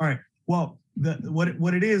 announce it. All right. Well,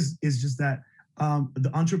 what it is just that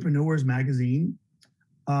the Entrepreneurs magazine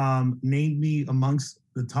named me amongst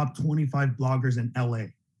the top 25 bloggers in LA.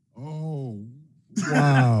 Oh.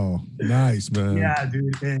 Wow. Nice, man. Yeah,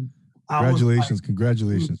 dude. And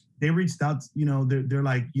congratulations. They reached out, you know, they're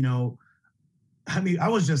like, you know, I mean, I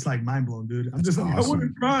was just like mind blown, dude. I'm just like, awesome. I want to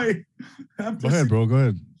cry. Go ahead, bro. Go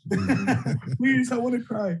ahead. Please, I want to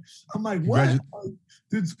cry. I'm like, what?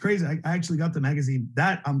 Dude, it's crazy. I actually got the magazine.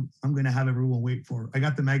 That I'm gonna have everyone wait for. I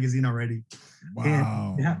got the magazine already.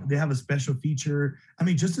 Wow. And they have a special feature. I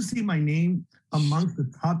mean, just to see my name amongst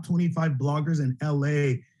the top 25 bloggers in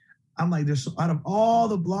LA. I'm like, there's out of all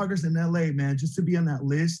the bloggers in LA, man, just to be on that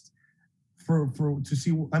list to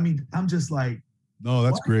see. I mean, I'm just like, no,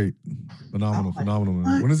 that's great, phenomenal,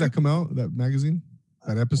 man. When does that come out? That magazine,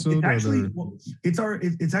 that episode?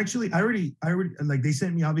 It's actually I already like, they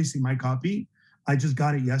sent me obviously my copy. I just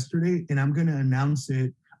got it yesterday, and I'm gonna announce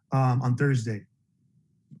it on Thursday.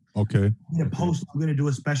 Okay. I'm gonna do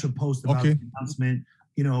a special post about the announcement.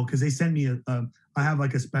 You know, because they sent me I have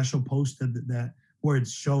like a special post that where it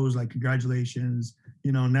shows like, congratulations,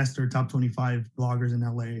 you know, Nestor, top 25 bloggers in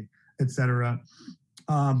LA, etc.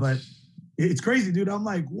 But it's crazy, dude. I'm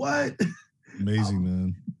like, what? Amazing,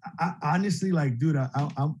 man. I honestly, like, dude, I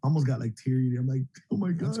almost got like teary. I'm like, oh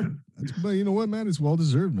my God. But you know what, man? It's well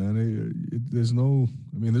deserved, man.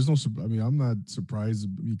 I'm not surprised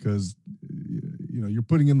because, you know, you're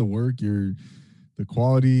putting in the work, the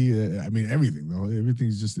quality, I mean, everything, though.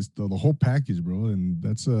 Everything's just the whole package, bro. And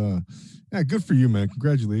that's good for you, man.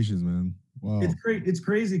 Congratulations, man. Wow. It's great. It's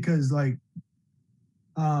crazy because, like,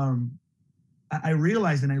 I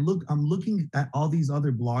realized, and I'm looking at all these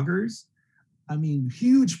other bloggers. I mean,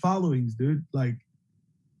 huge followings, dude. Like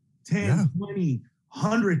 10, 20,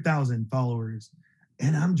 100,000 followers.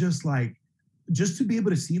 And I'm just like, just to be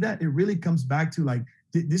able to see that, it really comes back to like,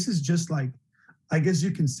 this is just like, I guess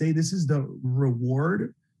you can say this is the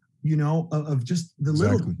reward, you know, of just the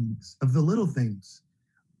little things,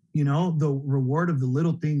 you know, the reward of the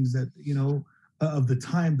little things that, you know, of the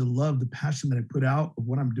time, the love, the passion that I put out of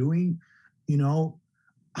what I'm doing, you know.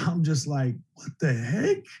 I'm just like, what the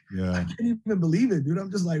heck? Yeah. I can't even believe it, dude. I'm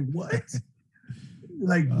just like, what?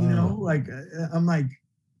 Like, you know, like,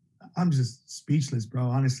 I'm just speechless, bro.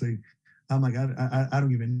 Honestly. I'm like, I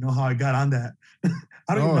don't even know how I got on that.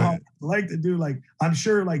 I don't even know how I like to do. Like, I'm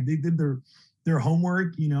sure like they did their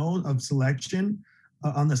homework, you know, of selection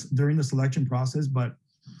during the selection process. But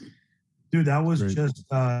dude, that was great. Just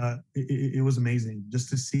it was amazing just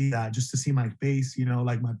to see that, just to see my face, you know,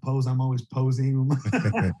 like my pose. I'm always posing.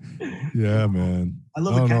 Yeah, man. I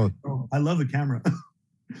love the camera. Bro. I love the camera.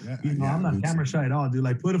 Yeah, you know, I'm not camera shy at all, dude.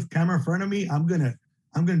 Like, put a camera in front of me, I'm gonna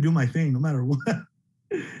do my thing no matter what.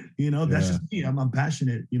 You know, that's just me. I'm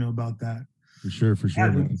passionate, you know, about that. For sure.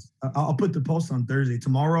 Yeah, I'll put the post on Thursday.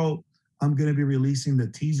 Tomorrow, I'm going to be releasing the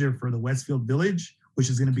teaser for the Westfield Village, which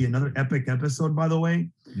is going to be another epic episode, by the way.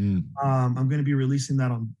 I'm going to be releasing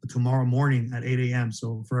that on tomorrow morning at 8 a.m.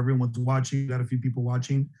 So for everyone who's watching, got a few people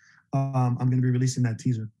watching, I'm going to be releasing that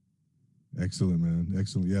teaser. Excellent, man.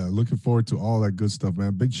 Excellent. Yeah, looking forward to all that good stuff,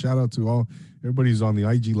 man. Big shout out to everybody who's on the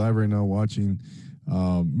IG Live right now watching.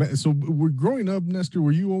 So we're growing up, Nestor,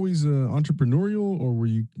 were you always entrepreneurial, or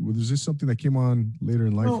was this something that came on later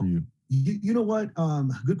in life for you? You know what?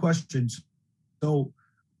 Good question. So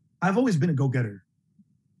I've always been a go-getter.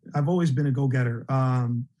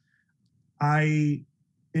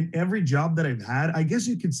 In every job that I've had, I guess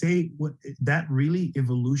you could say that really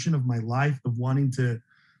evolution of my life of wanting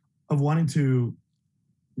to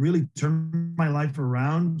really turn my life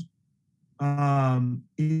around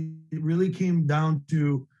it really came down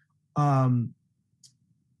to um,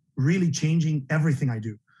 really changing everything I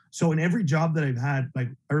do. So in every job that I've had, like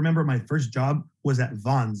I remember my first job was at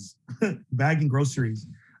Vaughn's, bagging groceries.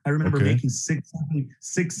 I remember Okay. making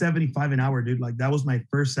 675 an hour, dude. Like that was my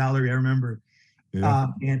first salary. I remember, Yeah.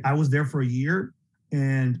 and I was there for a year.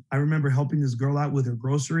 And I remember helping this girl out with her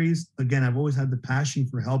groceries. Again, I've always had the passion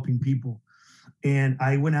for helping people. And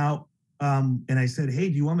I went out and I said, "Hey,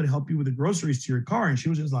 do you want me to help you with the groceries to your car?" And she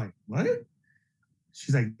was just like, "What?"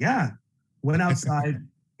 She's like, "Yeah." Went outside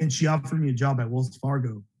and she offered me a job at Wells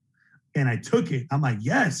Fargo. And I took it. I'm like,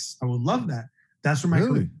 "Yes, I would love that." That's where my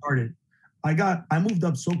career Really? started. I moved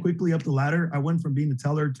up so quickly up the ladder. I went from being a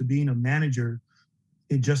teller to being a manager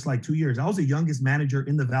in just like 2 years. I was the youngest manager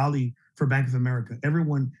in the Valley for Bank of America.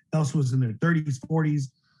 Everyone else was in their 30s,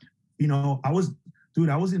 40s. You know, dude,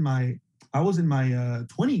 I was in my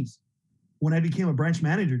 20s when I became a branch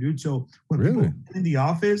manager, dude. So when people Really? in the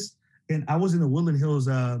office, and I was in the Woodland Hills,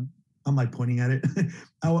 I'm like pointing at it.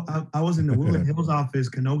 I was in the Woodland Hills office,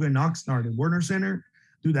 Canoga and Oxnard and Werner Center.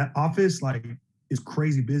 Dude, that office like is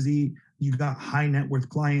crazy busy. You got high net worth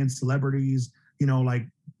clients, celebrities, you know, like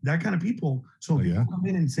that kind of people. So Oh, when people yeah. come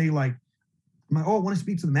in and say like, I'm like, "Oh, I want to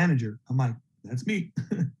speak to the manager." I'm like, "That's me."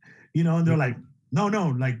 You know, and they're like, "No, no,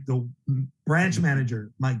 like the branch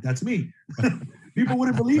manager." I'm like, "That's me." People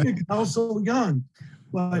wouldn't believe it because I was so young.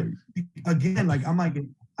 But again, like I'm like,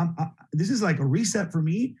 this is like a reset for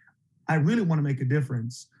me. I really want to make a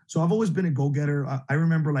difference. So I've always been a go-getter. I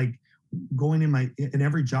remember like going in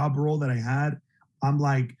every job role that I had. I'm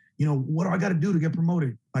like, you know, what do I got to do to get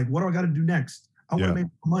promoted? Like, what do I got to do next? I want to Yeah.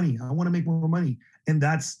 make more money. I want to make more money. And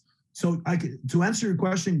that's so to answer your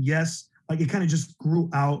question, yes, like it kind of just grew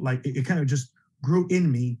out, like it kind of just grew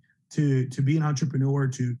in me to be an entrepreneur,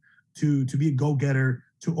 to be a go-getter,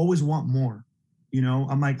 to always want more. You know,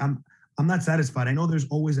 I'm not satisfied. I know there's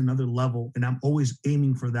always another level, and I'm always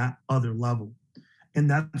aiming for that other level. And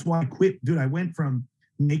that's why I quit, dude. I went from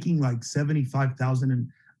making like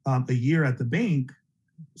 75,000 a year at the bank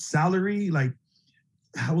salary, like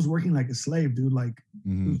I was working like a slave, dude. Like it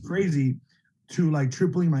Hmm. was crazy to like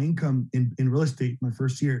tripling my income in real estate my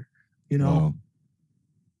first year, you know. Wow.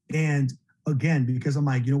 And again, because I'm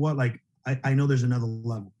like, you know what, like I know there's another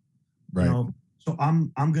level, you Right. know. So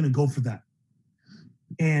I'm gonna go for that.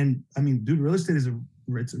 And I mean, dude, real estate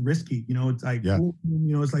it's risky, you know. It's like, Yeah.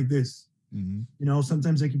 you know, it's like this, Hmm. you know.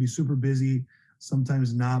 Sometimes it can be super busy,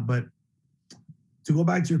 sometimes not. But to go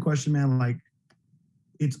back to your question, man, like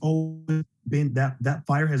it's always been that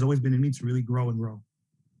fire has always been in me to really grow and grow.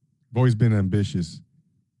 I've always been ambitious,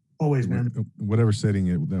 Always, man. whatever setting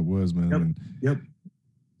it that was, man. Yep. And Yep.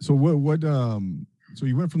 so so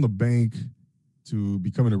you went from the bank to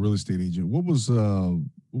becoming a real estate agent. What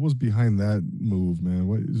was behind that move, man?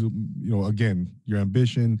 What is, again, your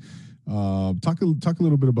ambition. Talk a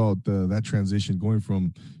little bit about that transition, going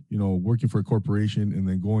from working for a corporation and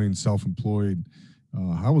then going self-employed.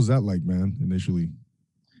 How was that like, man, initially?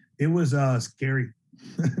 It was scary.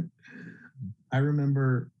 I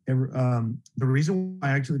remember the reason why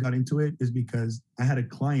I actually got into it is because I had a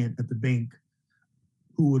client at the bank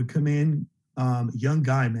who would come in, young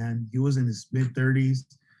guy, man. He was in his mid 30s,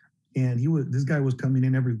 and this guy was coming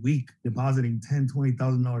in every week depositing $10,000,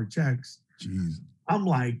 $20,000 checks. Jeez. I'm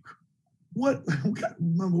like, what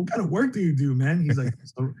kind of work do you do, man? He's like,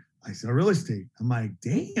 so I sell real estate. I'm like,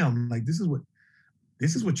 damn, like this is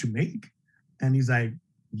what you make. And he's like,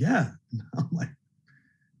 yeah. I'm like,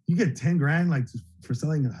 you get 10 grand like for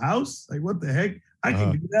selling a house? Like, what the heck? I can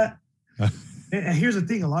Uh, do that. And here's the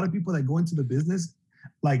thing: a lot of people that go into the business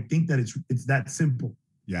like think that it's that simple.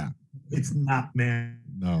 yeah. It's not, man.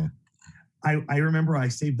 No. I remember I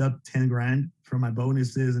saved up 10 grand for my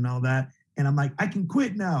bonuses and all that. And I'm like, I can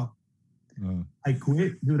quit now. Uh, I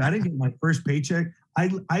quit, dude. I didn't get my first paycheck.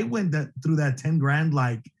 I went through that 10 grand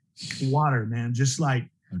like water, man. Just like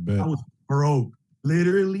I I bet. was broke,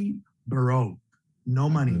 literally broke, no I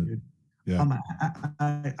money, bet. dude. Yeah.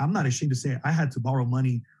 I'm not ashamed to say it. I had to borrow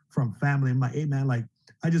money from family. I'm like, hey man, like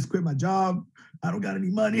I just quit my job. I don't got any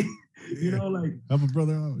money. You know, like Have a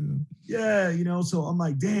brother out. yeah, you know. So I'm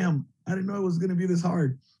like, damn, I didn't know it was gonna be this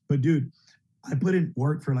hard. But dude, I put in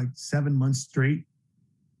work for like 7 months straight,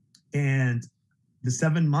 and the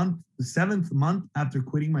seventh month after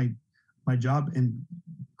quitting my job and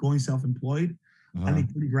going self-employed, I Uh-huh. made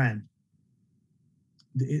 30 grand.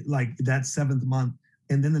 Like that seventh month,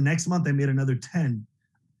 and then the next month I made another 10,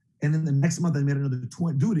 and then the next month I made another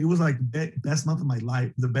 20. Dude, it was like the best month of my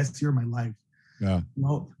life, the best year of my life. Yeah. You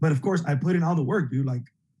know, but of course I put in all the work, dude. Like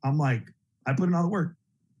I'm like, I put in all the work.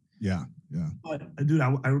 Yeah. Yeah. But dude, I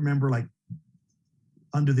remember like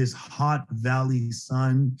under this hot valley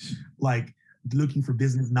sun, like looking for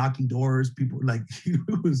business, knocking doors. People like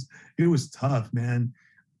it was tough, man.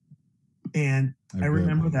 And I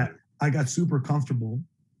remember that I got super comfortable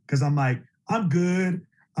because I'm like, I'm good.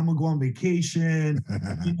 I'm gonna go on vacation.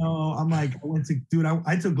 I'm like, I went to, dude,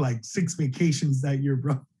 I took like 6 vacations that year,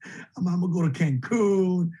 bro. I'm gonna go to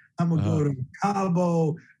Cancun. I'm gonna go to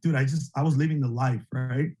Cabo. Dude, I was living the life,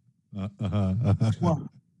 right?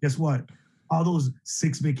 Guess what? All those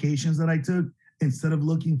 6 vacations that I took, instead of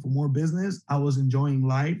looking for more business, I was enjoying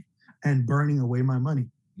life and burning away my money.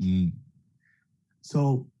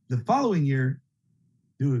 So the following year,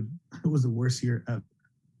 dude, it was the worst year ever.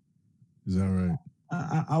 Is that right?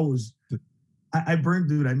 I burned,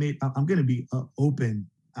 dude. I'm going to be open.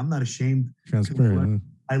 I'm not ashamed. Transparent.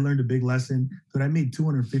 I learned a big lesson, but I made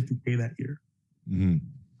 $250K that year.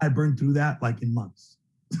 I burned through that like in months.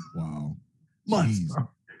 Wow. Months, bro.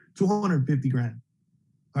 250 grand.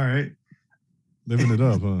 All right. Living it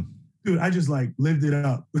up, huh? Dude, I just like lived it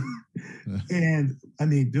up. And I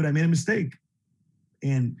mean, dude, I made a mistake.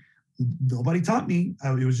 And nobody taught me.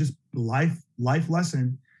 It was just life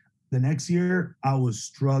lesson. The next year, I was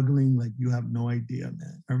struggling like you have no idea,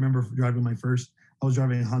 man. I remember driving I was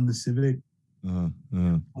driving a Honda Civic. My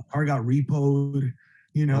car got repoed,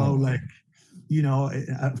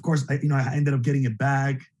 of course, I ended up getting it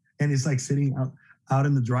back, and it's like sitting out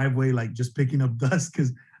in the driveway, like just picking up dust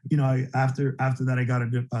because, after that, I got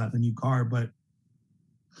a new car. But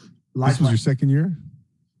this was your second year?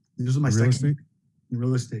 This was my second year in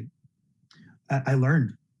real estate. I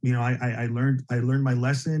learned. I learned my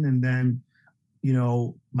lesson, and then,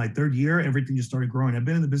 my third year, everything just started growing. I've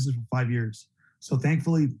been in the business for 5 years, so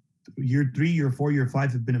thankfully, year 3, year 4, year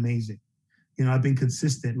 5 have been amazing. I've been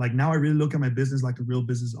consistent. Like now, I really look at my business like a real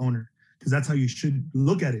business owner because that's how you should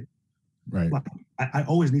look at it. Right. Like, I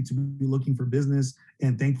always need to be looking for business,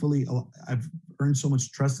 and thankfully, I've earned so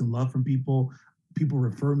much trust and love from people. People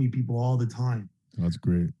refer me people all the time. That's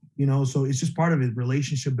great. So it's just part of it,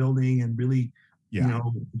 relationship building, and really.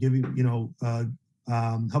 Giving,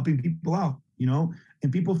 helping people out,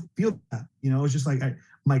 and people feel that, it's just like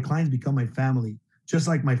my clients become my family, just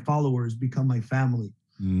like my followers become my family.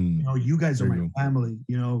 You guys are my family,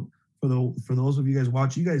 for those of you guys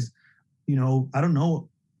watch, you guys, I don't know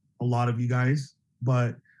a lot of you guys,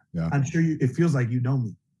 but I'm sure it feels like you know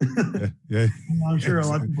me. I'm sure a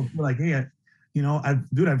lot of people feel like, hey, I've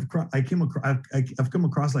come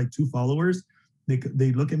across like 2 followers.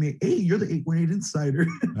 They look at me, hey, you're the 818 Insider.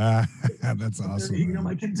 That's awesome.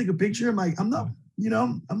 I can take a picture. I'm like, I'm not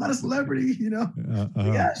a celebrity,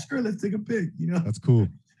 yeah, sure, let's take a pic, That's cool.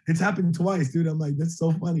 It's happened twice, dude. I'm like, that's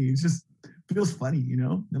so funny. It just feels funny,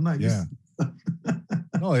 I'm not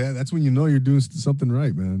Oh yeah, that's when you're doing something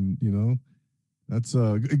right, man. That's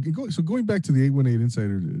so going back to the 818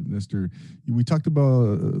 Insider, Nestor, we talked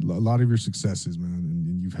about a lot of your successes, man,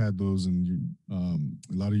 and you've had those, and a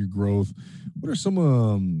lot of your growth. What are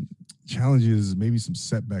some challenges, maybe some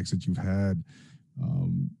setbacks that you've had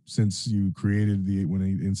since you created the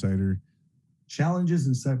 818 Insider? Challenges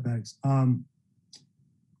and setbacks. I'm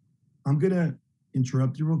gonna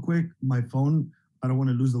interrupt you real quick. My phone, I don't want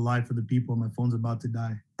to lose the live for the people. My phone's about to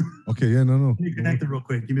die. Okay, yeah, no. Let me connect it real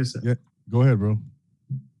quick. Give me a sec. Yeah. Go ahead, bro.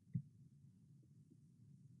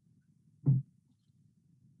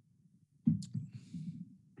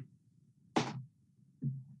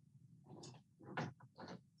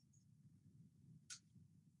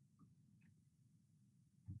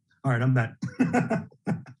 All right, I'm back.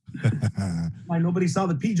 Why nobody saw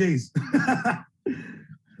the PJs?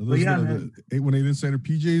 Those yeah, the 818 Insider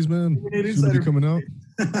PJs, man. 818 Soon to be Insider coming out.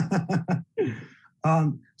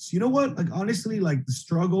 So you know what? Like honestly, like the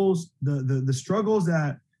struggles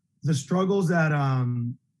that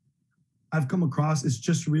I've come across is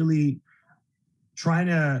just really trying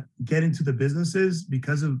to get into the businesses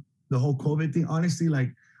because of the whole COVID thing. Honestly,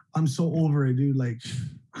 like I'm so over it, dude. Like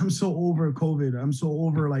I'm so over COVID. I'm so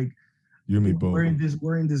over like you and me both. Wearing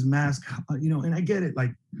this mask, and I get it.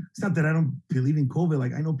 Like it's not that I don't believe in COVID.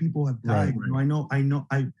 Like I know people have died.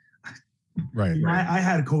 Right. I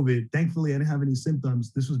had COVID. Thankfully, I didn't have any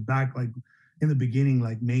symptoms. This was back like in the beginning,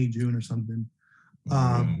 like May, June or something.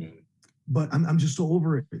 But I'm just so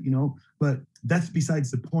over it, But that's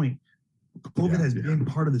besides the point. COVID has been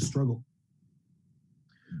part of the struggle.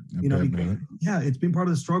 It's been part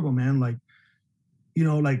of the struggle, man. Like,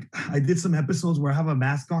 like I did some episodes where I have a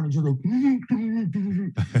mask on and just like,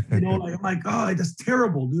 like I'm like, oh, that's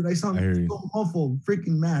terrible, dude. I sound so awful,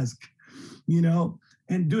 freaking mask,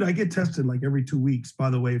 And dude, I get tested like every 2 weeks, by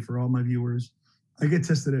the way, for all my viewers. I get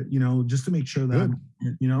tested just to make sure that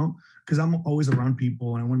because I'm always around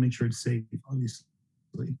people and I want to make sure it's safe, obviously.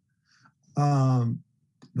 Really.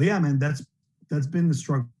 But yeah, man, that's been the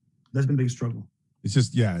struggle. That's been a big struggle. It's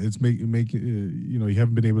just, yeah, it's make you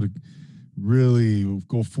haven't been able to really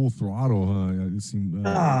go full throttle, huh? It seemed, No,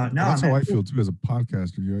 that's how man. I feel too as a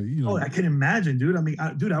podcaster. Oh, I can imagine, dude. I mean,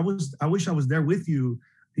 dude, I wish I was there with you,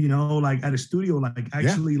 like at a studio, like yeah,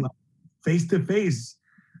 actually like face to face,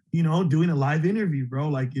 doing a live interview, bro.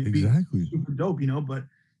 Like it'd be exactly. super dope, but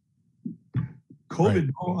Right.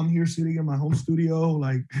 COVID, bro, I'm here sitting in my home studio,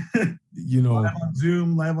 like You know, live on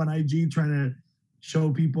Zoom, live on IG, trying to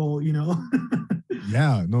show people.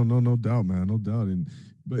 yeah, no doubt, man, no doubt. And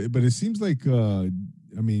but it seems like, I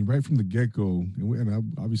mean, right from the get go,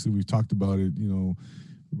 obviously we've talked about it.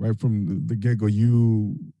 Right from the get go,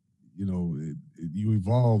 you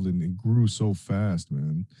evolved and grew so fast,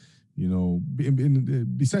 man.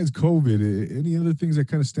 Besides COVID, any other things that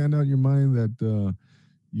kind of stand out in your mind that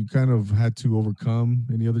you kind of had to overcome?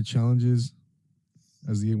 Any other challenges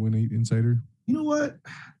as the 818 insider? You know what?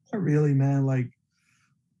 Not really, man. Like,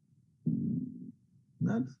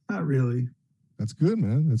 not really. That's good,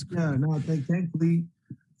 man. That's good. Yeah, no. Thankfully,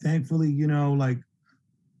 like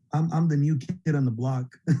I'm the new kid on the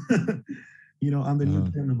block. I'm the new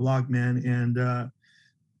kid on the block, man. And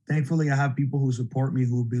thankfully, I have people who support me,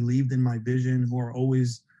 who believed in my vision, who are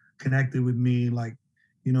always connected with me. Like,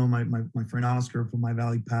 my friend Oscar from My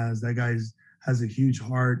Valley Paths. That guy has a huge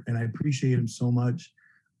heart, and I appreciate him so much.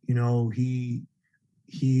 He's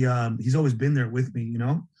always been there with me.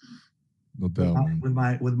 No doubt, with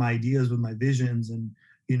my ideas, with my visions, and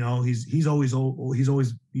he's always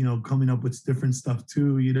coming up with different stuff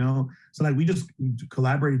too. So like we just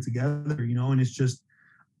collaborated together. And it's just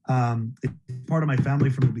it's part of my family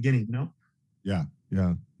from the beginning. Yeah,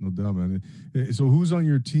 no doubt, man. So who's on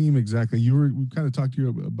your team exactly? We kind of talked to you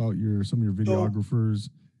about some of your videographers.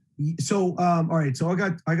 So all right, so I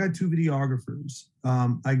got two videographers.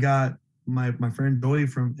 I got my friend Joey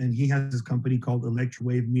and he has this company called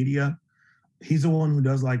Electrowave Media. He's the one who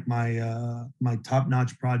does like my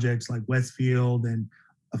top-notch projects like Westfield and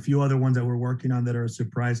a few other ones that we're working on that are a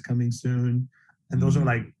surprise coming soon. And those are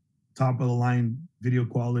like top of the line video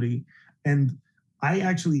quality. And I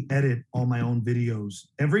actually edit all my own videos.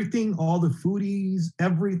 Everything, all the foodies,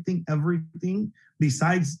 everything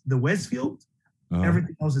besides the Westfield,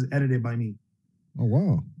 everything else is edited by me. Oh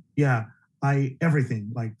wow. Yeah.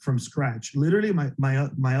 Everything like from scratch. Literally my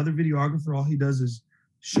other videographer, all he does is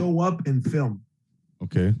show up and film.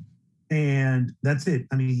 Okay. And that's it.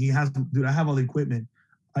 I mean, I have all the equipment.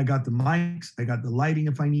 I got the mics, I got the lighting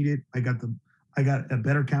if I need it. I got a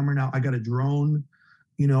better camera now. I got a drone.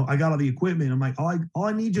 I got all the equipment. I'm like, all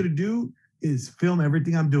I need you to do is film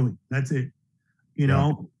everything I'm doing. That's it.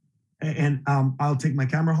 And I'll take my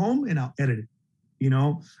camera home and I'll edit it.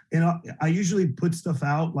 And I usually put stuff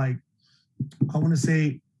out like, I want to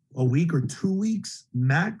say a week or 2 weeks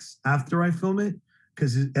max after I film it.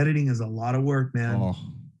 Because editing is a lot of work, man. Oh.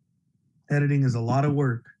 Editing is a lot of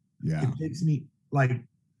work. Yeah. It takes me like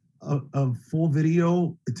a full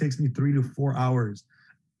video. It takes me 3 to 4 hours.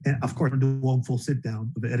 And of course, I'm doing one full sit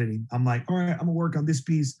down of editing. I'm like, all right, I'm gonna work on this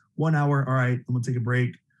piece 1 hour. All right, I'm gonna take a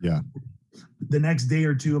break. Yeah. The next day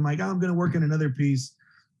or two, I'm like, I'm gonna work on another piece.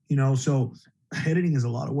 So editing is a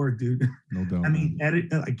lot of work, dude. No doubt. I mean,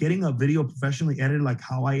 getting a video professionally edited, like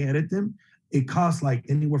how I edit them, it costs like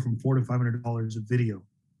anywhere from $400 to $500 a video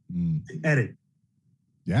to edit.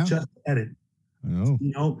 Yeah. Just edit. I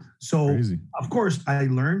know. So crazy. Of course I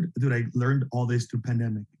learned all this through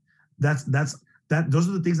pandemic. Those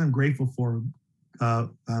are the things I'm grateful for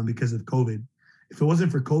because of COVID. If it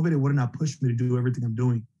wasn't for COVID, it would not push me to do everything I'm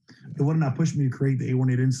doing. It would not push me to create the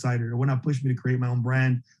 818 Insider. It would not push me to create my own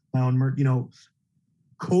brand, my own merch.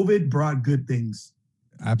 COVID brought good things.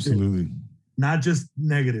 Absolutely. Not just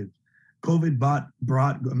negative. COVID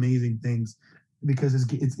brought amazing things because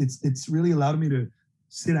it's really allowed me to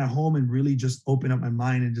sit at home and really just open up my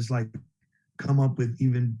mind and just like come up with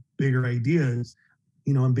even bigger ideas,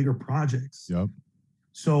 and bigger projects. Yep.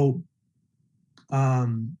 So,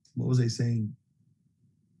 what was I saying?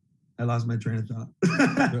 I lost my train of thought.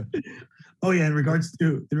 Oh yeah, in regards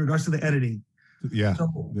to the editing. Yeah,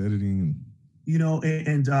 so, the editing.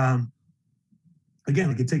 And again,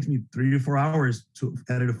 like it takes me 3 to 4 hours to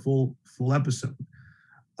edit a full episode.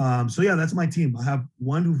 So yeah, that's my team. I have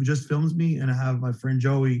one who just films me, and I have my friend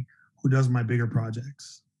Joey who does my bigger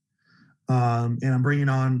projects. And I'm bringing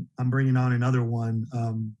on another one.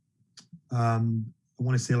 I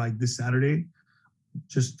want to say like this Saturday.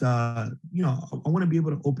 Just I want to be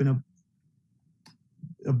able to open up,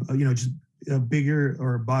 just a bigger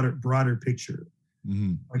or broader picture.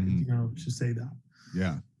 Just say that.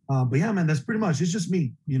 Yeah. But yeah, man, that's pretty much. It's just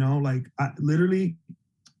me. Like I literally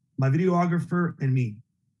my videographer and me.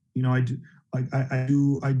 You know, I do like I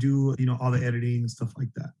do you know all the editing and stuff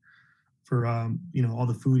like that for you know all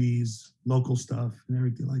the foodies, local stuff, and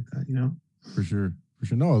everything like that. You know. For sure. For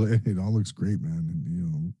sure. No, it all looks great, man. And, you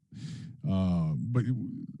know, but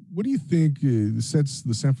what do you think sets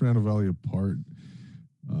the San Fernando Valley apart,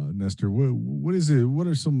 Nestor? What is it? What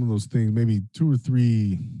are some of those things? Maybe 2 or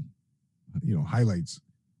 3, you know, highlights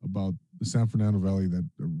about the San Fernando Valley that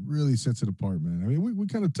really sets it apart, man. I mean, we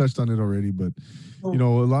kind of touched on it already, but you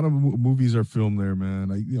know, a lot of movies are filmed there,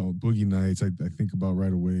 man. You know, Boogie Nights, I think about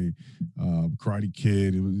right away. Karate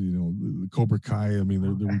Kid, it was, you know, Cobra Kai. I mean,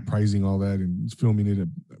 they're reprising all that and filming it at,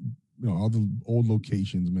 you know, all the old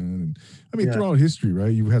locations, man. And I mean, throughout history,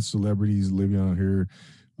 right? You've had celebrities living out here,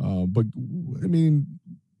 but I mean,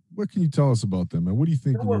 what can you tell us about them, man? What do you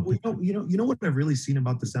think? You know what I've really seen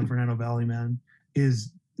about the San Fernando Valley, man,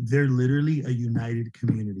 is they're literally a united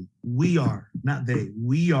community. We are, not they.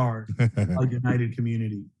 We are a united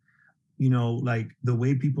community. You know, like the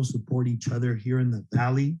way people support each other here in the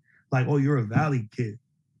Valley. Like, oh, you're a Valley kid.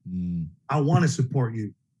 I want to support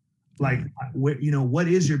you. Like, you know, what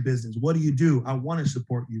is your business? What do you do? I want to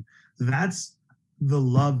support you. That's the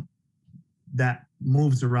love that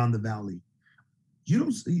moves around the Valley. You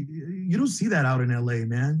don't see that out in LA,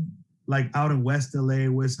 man. Like out in West LA,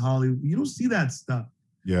 West Hollywood. You don't see that stuff.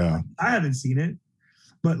 Yeah, I haven't seen it,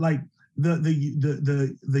 but like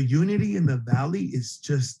the unity in the Valley is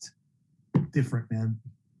just different, man.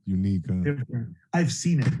 Unique, huh? Different. I've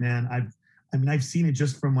seen it, man. I've seen it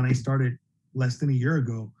just from when I started less than a year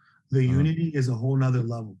ago. The unity is a whole nother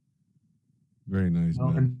level. Very nice,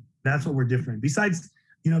 man. And that's what we're different. Besides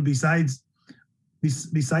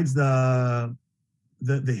the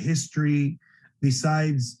history,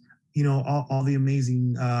 besides you know all the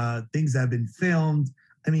amazing things that have been filmed.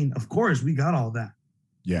 I mean, of course, we got all that.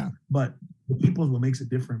 Yeah. But the people is what makes it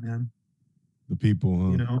different, man. The people,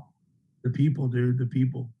 huh? You know, the people, dude, the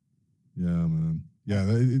people. Yeah, man. Yeah.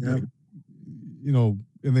 You know,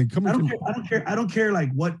 and then coming I don't care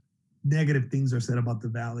like what negative things are said about the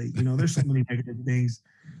Valley. You know, there's so many negative things.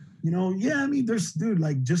 You know, yeah, I mean, there's, dude,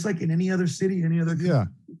 like just like in any other city, any other country,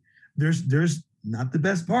 there's not the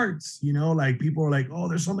best parts, you know, like people are like, oh,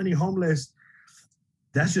 there's so many homeless.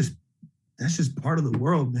 That's just part of the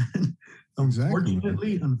world, man.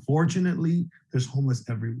 Unfortunately, there's homeless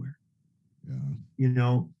everywhere. Yeah. You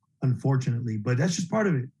know, unfortunately, but that's just part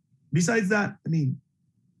of it. Besides that, I mean,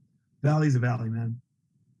 Valley's a valley, man.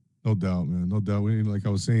 No doubt, man. No doubt. Like I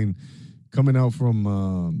was saying, coming out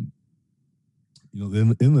from, you know,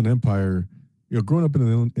 the Inland Empire, you know, growing up in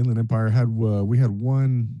the Inland Empire, we had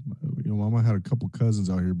one, you know, Mama had a couple cousins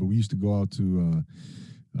out here, but we used to go out to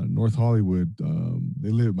North Hollywood.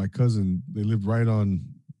 My cousin, they lived right on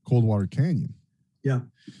Coldwater Canyon. Yeah.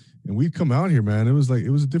 And we'd come out here, man. It was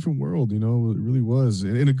a different world, you know, it really was,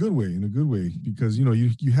 in a good way, because, you know,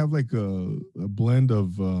 you have like a blend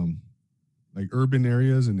of like urban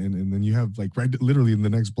areas and then you have like right literally in the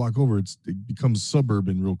next block over, it becomes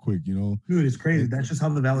suburban real quick, you know. Dude, it's crazy. That's just how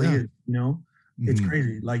the Valley is, you know. It's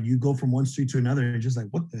crazy. Like you go from one street to another and just like,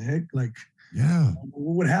 what the heck? Like,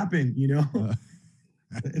 what happened? You know,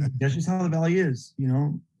 that's just how the Valley is. You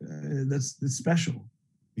know, it's special.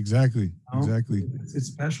 Exactly. You know? Exactly. It's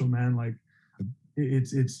special, man. Like,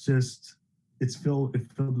 it's filled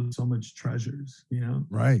with so much treasures. You know.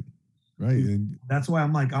 Right. And that's why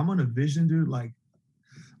I'm on a vision, dude. Like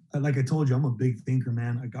I told you, I'm a big thinker,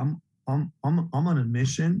 man. Like I'm on a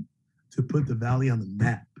mission to put the Valley on the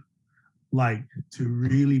map. Like to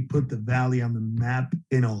really put the Valley on the map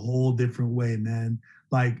in a whole different way, man.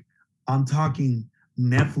 Like I'm talking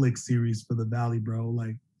Netflix series for the Valley, bro.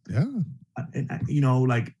 Like, you know,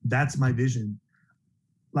 like that's my vision.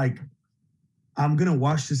 Like I'm gonna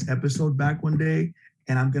watch this episode back one day,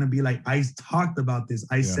 and I'm gonna be like, I talked about this.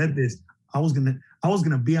 I said this. I was gonna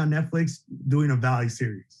be on Netflix doing a Valley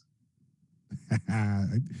series.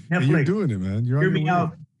 Netflix, you're doing it, man. You're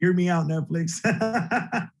Hear me out, Netflix.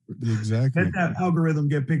 Exactly. Let that algorithm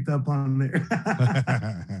get picked up on there.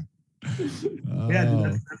 Yeah,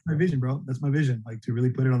 dude, that's my vision, bro. That's my vision, like to really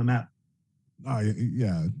put it on the map.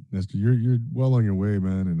 Yeah, Nestor, you're well on your way,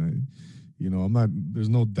 man. And you know, there's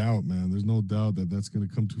no doubt, man. There's no doubt that that's going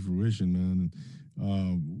to come to fruition, man.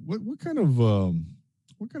 And what kind of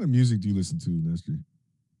music do you listen to, Nestor?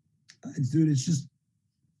 Dude, it's just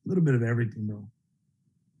a little bit of everything, bro.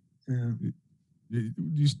 Yeah. Do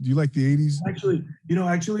you like the 80s? Actually,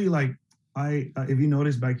 like if you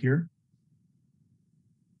notice back here,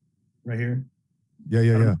 right here.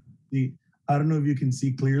 Yeah. I don't know if you can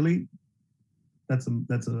see clearly. That's a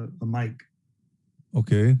mic.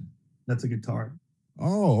 Okay. That's a guitar.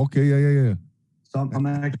 Oh, okay. Yeah. So I'm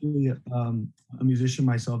actually a musician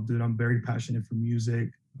myself, dude. I'm very passionate for music.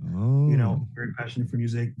 You know, Oh, very passionate for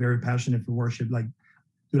music, very passionate for worship. Like,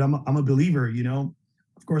 dude, I'm a believer. You know,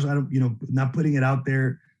 of course I don't, you know, not putting it out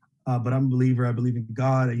there, but I'm a believer. I believe in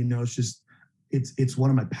God. You know, it's just it's one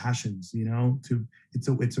of my passions. You know, to it's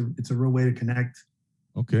a real way to connect,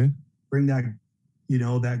 okay. bring that, you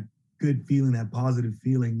know, that good feeling, that positive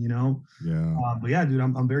feeling. You know, Yeah. but yeah, dude,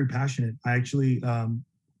 I'm very passionate. I actually,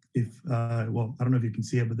 if well, I don't know if you can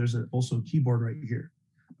see it, but there's also a keyboard right here.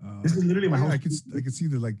 This is literally Oh my yeah, house. I can see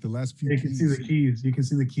the last few You can see the keys. keys. You can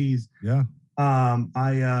see the keys. Yeah.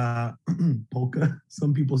 I polka.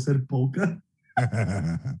 Some people said polka.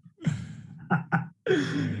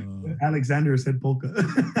 Alexander said polka.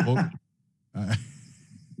 Well, I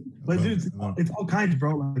But love dude, it. I love it's all kinds,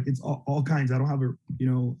 bro. Like it's all kinds. I don't have a, you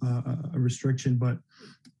know, a restriction, but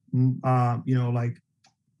you know, like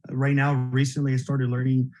right now, recently, I started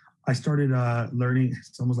learning. I started learning.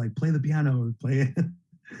 It's almost like play the piano or play it.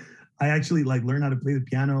 I actually like learn how to play the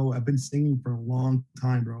piano. I've been singing for a long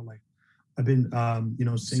time, bro. Like I've been, you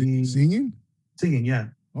know, Singing. singing. Yeah,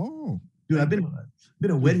 Oh, dude. I've been a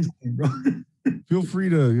dude, wedding singer, bro. feel free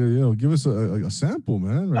to give us a sample,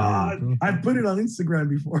 man, right here, bro. I've put it on Instagram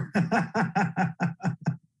before.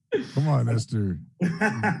 Come on, Esther.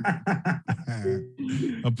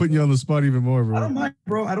 I'm putting you on the spot even more, I bro. don't mind,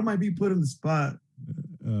 bro. I don't mind being put on the spot.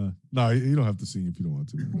 No, you don't have to sing if you don't want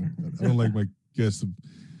to, man. I don't like my guests to,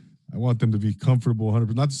 I want them to be comfortable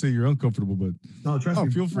 100%. Not to say you're uncomfortable, but No, trust me.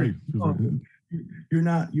 feel free. Like, you're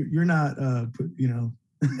not. You're not. You know,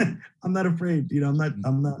 I'm not afraid. You know,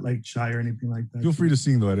 I'm not like shy or anything like that. Feel free to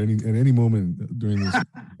sing though at any moment during this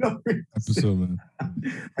episode, man.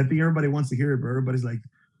 I think everybody wants to hear it, but everybody's like,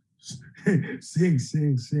 sing,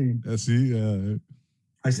 sing, sing. See,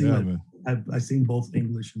 I sing. yeah, Like, man. I sing both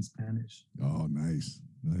English and Spanish. Oh, nice.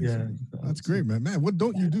 Yeah, That's great, man. Man, what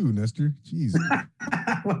don't you do, Nestor? Jeez.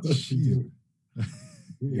 What does she do?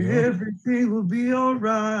 You know? Everything will be all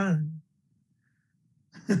right.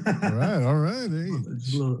 All right. Hey.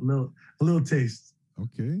 Just a little taste.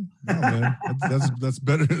 Okay. No, man. That's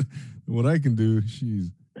better than what I can do.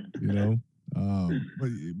 Jeez. You know.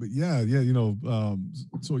 But yeah, you know,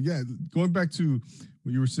 so yeah, going back to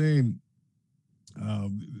what you were saying,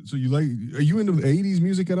 so are you into the 80s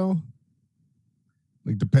music at all?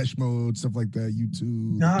 Like Depeche Mode, stuff like that,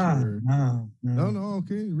 U2, No,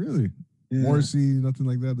 okay, really. Yeah. Morrissey, nothing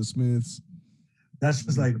like that, the Smiths. That's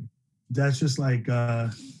just like yeah,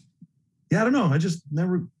 I don't know. I just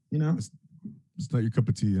never, you know. It's not your cup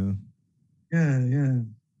of tea, huh? Yeah.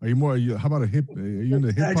 Are you how about are you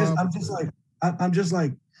into hip hop? I'm just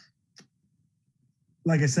like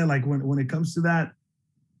I said, like when it comes to that,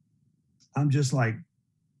 I'm just like,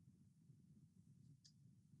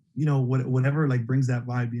 you know, whatever like brings that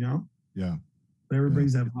vibe, you know? Yeah. Whatever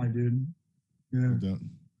brings that vibe, dude. Yeah.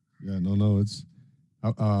 Yeah, no, it's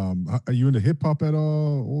are you into hip hop at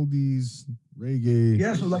all? Oldies, reggae?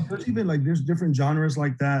 Yeah, so like there's different genres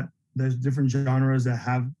like that. There's different genres that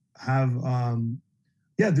have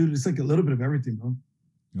yeah, dude, it's like a little bit of everything, bro.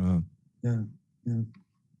 Yeah.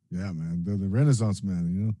 Yeah, man. The Renaissance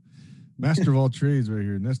man, you know. Master of all trades right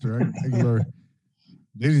here. Nestor Aguilar.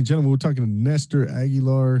 Ladies and gentlemen, we're talking to Nestor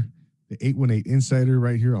Aguilar, the 818 Insider,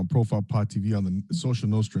 right here on Profile Pod TV on the Social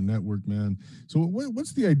Nostra Network, man. So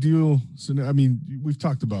what's the ideal scenario? I mean, we've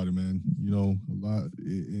talked about it, man, you know, a lot.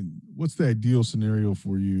 What's the ideal scenario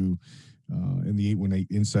for you in the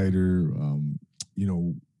 818 Insider? You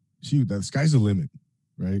know, shoot, the sky's the limit,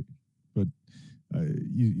 right? But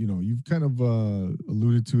you know, you've kind of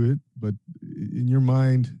alluded to it, but in your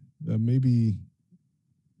mind, maybe,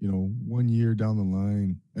 you know, 1 year down the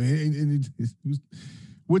line,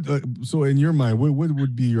 so in your mind, what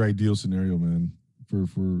would be your ideal scenario, man, for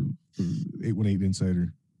 818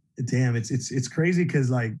 Insider? Damn, it's crazy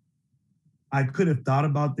because like I could have thought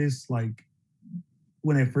about this like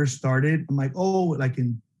when I first started. I'm like, oh, like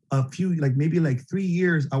in a few, like maybe like 3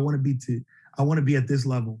 years, I want to be at this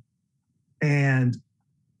level. And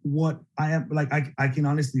what I am, like, I can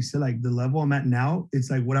honestly say, like, the level I'm at now, it's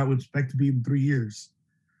like what I would expect to be in 3 years.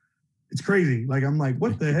 It's crazy. Like, I'm like,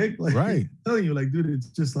 what the heck? Like, right. I'm telling you, like, dude, it's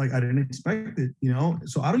just like, I didn't expect it, you know?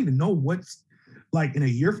 So I don't even know what's like in a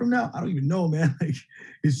year from now. I don't even know, man. Like,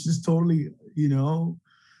 it's just totally, you know.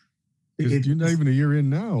 You're not even a year in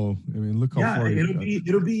now. I mean, look how far.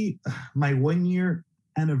 It'll be my 1 year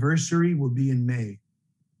anniversary will be in May.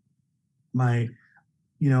 My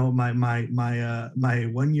 1 year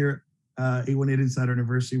 818 Insider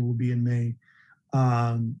anniversary will be in May.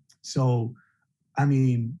 So, I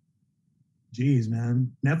mean, Jeez,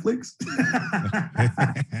 man. Netflix?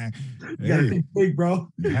 You gotta Hey, think big,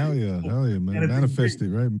 bro. hell yeah, You man. gotta think Manifest big.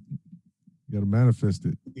 it, right? You gotta manifest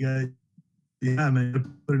it. You gotta, yeah, man. You gotta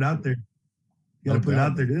put it out there. You No gotta put it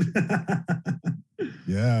doubt, out there, man. dude.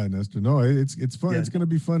 Yeah, Nestor. No, it's fun. Yeah. It's gonna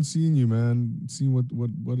be fun seeing you, man. Seeing what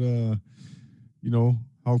you know,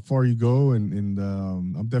 how far you go, and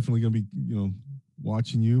I'm definitely gonna be,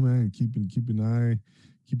 watching you, man, and keep an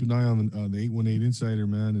eye on the 818 Insider,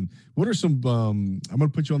 man. And what are some I'm gonna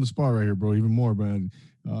put you on the spot right here, bro, even more, man.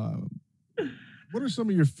 Uh, what are some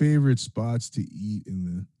of your favorite spots to eat in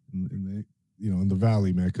the in the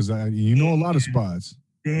valley, man? Because you know a lot of spots.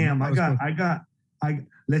 You know Damn, a lot of spots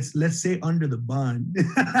let's say under the bun.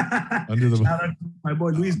 under the. Shout out to my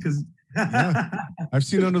boy Luis, because Yeah, I've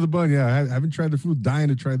seen Under the Bun. Yeah, I haven't tried their food. Dying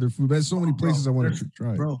to try their food. There's so many places I want to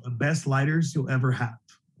try. bro, the best sliders you'll ever have.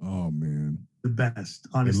 Oh man, The best,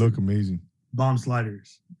 they honestly. look amazing. Bomb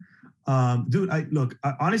sliders. Dude,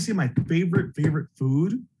 honestly, my favorite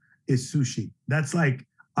food is sushi. That's like,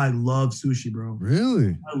 I love sushi, bro.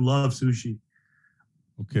 Really? I love sushi.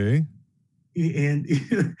 Okay. And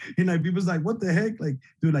like people's like, what the heck? Like,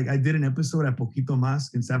 dude, like I did an episode at Poquito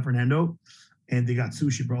Mas in San Fernando, and they got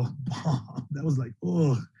sushi, bro. That was like,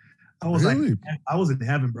 oh, I was Really? like, I was in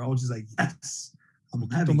heaven, bro. I was just like, yes, I'm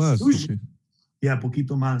Poquito having Mas. sushi. Okay. Yeah,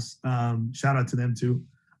 Poquito Mas. Shout out to them too.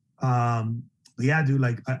 But yeah, dude,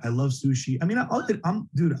 like I love sushi. I mean,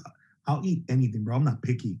 I'll eat anything, bro. I'm not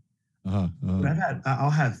picky. But I'll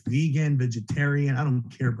have vegan, vegetarian. I don't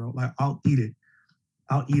care, bro. Like I'll eat it.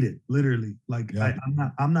 I'll eat it, literally. Like Yeah.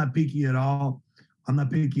 I'm not picky at all. I'm not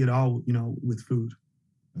picky at all, with food.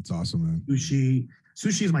 That's awesome, man. Sushi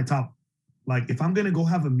is my top. Like if I'm gonna go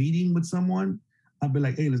have a meeting with someone, I'd be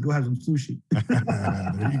like, hey, let's go have some sushi.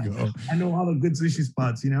 There you go. I know all the good sushi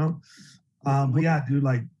spots, But yeah, dude,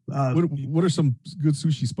 like what are some good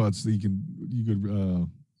sushi spots that you could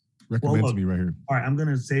recommend to me right here? All right, I'm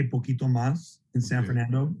gonna say Poquito Mas in San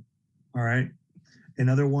Fernando. All right.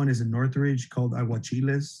 Another one is in Northridge called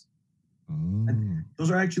Aguachiles. Oh. Those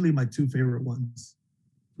are actually my two favorite ones.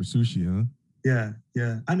 For sushi, huh? Yeah.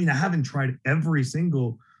 I mean, I haven't tried every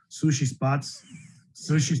single sushi spot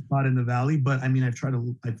in the valley, but I mean, I've tried a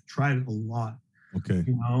lot. Okay.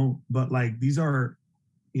 But like these are,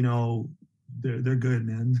 they're good,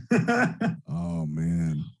 man. Oh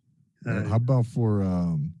man. How about for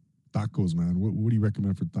tacos, man? What do you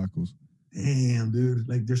recommend for tacos? Damn, dude.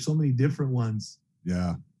 Like there's so many different ones.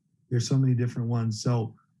 Yeah. There's so many different ones.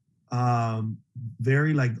 So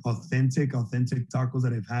very like authentic tacos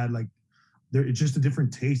that I've had. Like it's just a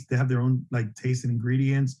different taste. They have their own like taste and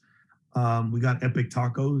ingredients. We got Epic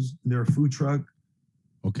Tacos. They're a food truck.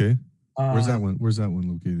 Okay. Where's that one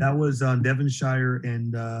located? That was Devonshire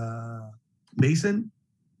and Mason.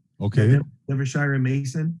 Okay. Devonshire and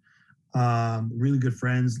Mason. Really good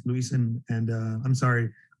friends. Luis and I'm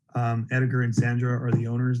sorry, Edgar and Sandra are the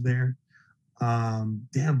owners there.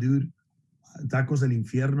 Damn, dude. Tacos del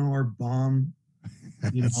Infierno are bomb.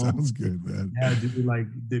 That sounds good, man. Yeah, dude. Like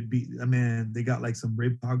they got like some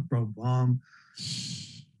rib talk, bro. Bomb.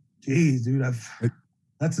 Jeez, dude.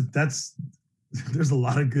 There's a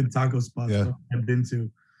lot of good taco spots I've been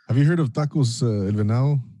to. Have you heard of Tacos El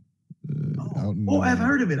Venado? I've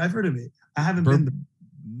heard of it. I haven't been there.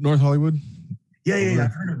 North Hollywood. Yeah.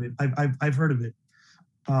 I've heard of it. I've heard of it.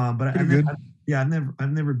 But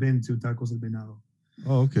I've never been to Tacos El Venado.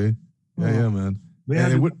 Oh, okay. Yeah, man.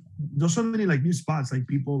 There's so many like new spots. Like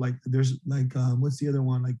people like there's like what's the other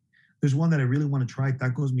one? Like there's one that I really want to try.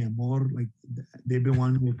 Tacos Mi Amor. Like they've been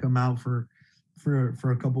wanting me to come out for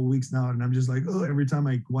a couple of weeks now, and I'm just like, oh, every time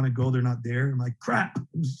I want to go, they're not there. I'm like, crap.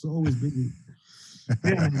 I'm just always busy.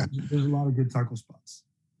 Yeah, there's a lot of good taco spots.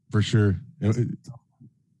 For sure.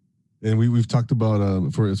 And we've talked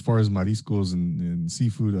about for as far as mariscos and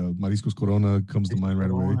seafood, Mariscos Corona comes to mind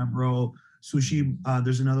right away. Bro. Sushi,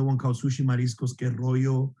 there's another one called Sushi Mariscos Que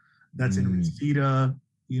Rollo. That's in Reseda,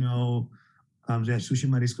 Sushi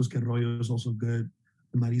Mariscos Que Rollo is also good.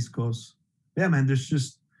 The Mariscos. Yeah, man, there's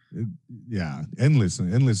just endless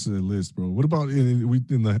list, bro. What about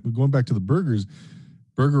going back to the burgers?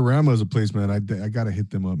 Burgerama is a place, man. I gotta hit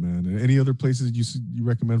them up, man. Any other places you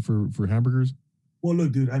recommend for hamburgers? Well,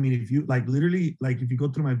 look, dude. I mean, if you like, literally, like, if you go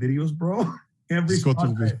through my videos, bro, every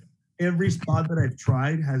spot that I've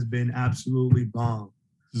tried has been absolutely bomb.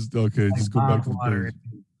 Just go back to the page.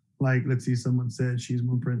 Like, let's see. Someone said Cheese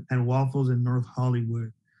Moonprint and Waffles in North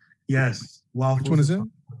Hollywood. Yes, Waffles. Which one is that?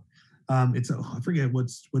 I forget what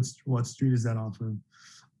street is that off of,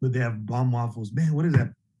 but they have bomb waffles. Man, what is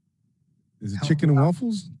that? Is it chicken and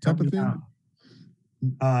waffles type of thing?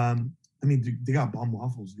 I mean, they got bomb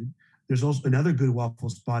waffles, dude. there's also another good waffle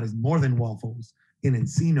spot is More Than Waffles in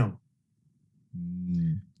Encino.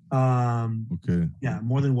 Okay. Yeah,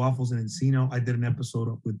 More Than Waffles in Encino. I did an episode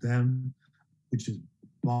up with them, which is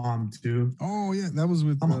bomb too. Oh yeah, that was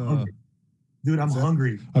with. I'm hungry. Dude, I'm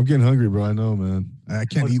hungry. I'm getting hungry, bro. I know, man. I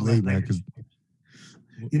can't eat late, man. Because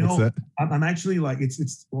what's that? I'm actually like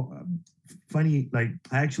it's funny. Like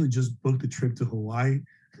I actually just booked a trip to Hawaii.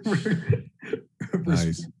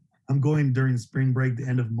 Nice. I'm going during spring break, the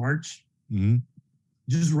end of March. Mm-hmm.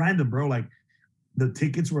 Just random, bro. Like the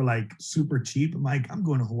tickets were like super cheap. I'm like, I'm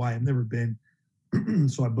going to Hawaii. I've never been,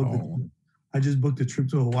 so I just booked a trip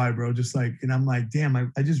to Hawaii, bro. Just like, and I'm like,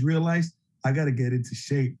 damn. I just realized I got to get into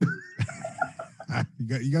shape.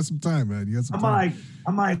 You got some time, man. You got some time.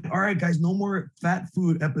 I'm like, all right, guys, no more fat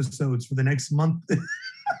food episodes for the next month.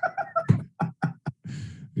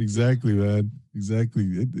 Exactly, man. Exactly.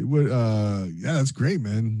 Yeah, that's great,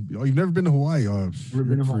 man. Oh, you've never been to Hawaii? Never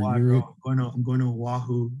been to Hawaii, bro. I'm going to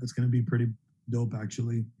Oahu. That's gonna be pretty dope,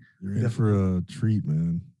 actually. You're in for a treat,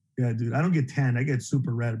 man. Yeah, dude. I don't get tan. I get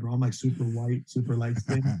super red, bro. I'm like super white, super light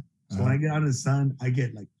skin. So when I get out of the sun, I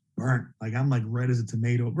get like burnt. Like I'm like red as a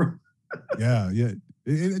tomato, bro. Yeah.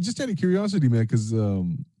 Just out of curiosity, man, because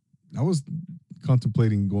I was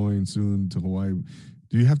contemplating going soon to Hawaii.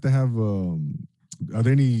 Do you have to have? Are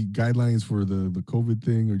there any guidelines for the COVID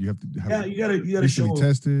thing, or do you have to? Yeah, you gotta show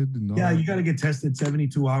tested. And yeah, you gotta get tested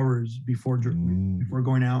 72 hours before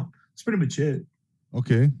going out. It's pretty much it.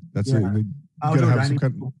 Okay, that's it. You gotta have some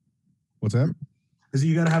kind. What's that? Is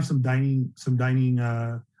you gotta have some dining.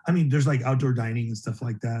 I mean, there's like outdoor dining and stuff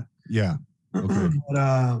like that. Yeah. Okay.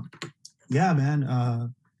 But yeah,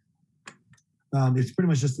 man. It's pretty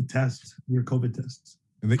much just a test, your COVID tests.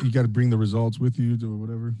 And then you got to bring the results with you or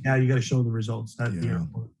whatever. Yeah, you got to show the results at the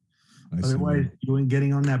airport. Otherwise, you ain't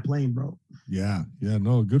getting on that plane, bro. Yeah.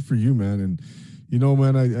 No, good for you, man. And you know,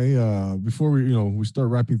 man, I before we start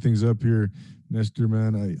wrapping things up here, Nestor,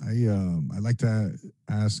 man, I like to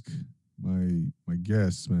ask my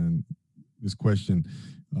guests, man, this question: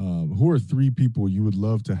 who are 3 people you would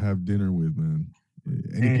love to have dinner with, man?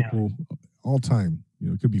 Any people, all time.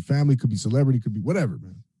 It could be family, could be celebrity, could be whatever,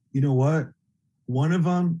 man. You know what? One of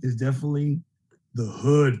them is definitely the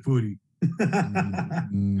hood foodie.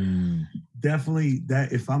 Definitely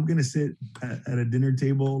that. If I'm gonna sit at a dinner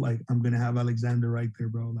table, like I'm gonna have Alexander right there,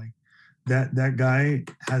 bro. Like that guy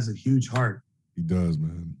has a huge heart. He does,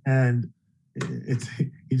 man. And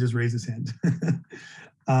he just raised his hand.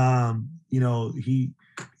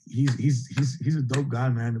 He's a dope guy,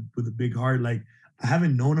 man, with a big heart. Like I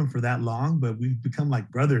haven't known him for that long, but we've become like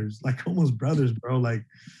brothers, like almost brothers, bro. Like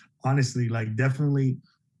honestly, like definitely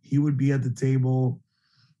he would be at the table.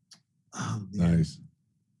 Oh, nice.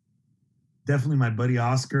 Definitely my buddy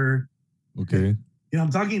Oscar. Okay.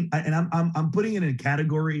 I'm talking, and I'm putting it in a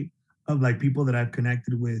category of like people that I've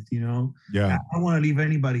connected with. Yeah. I don't want to leave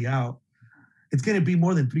anybody out. It's gonna be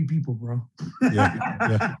more than 3 people, bro.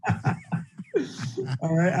 Yeah.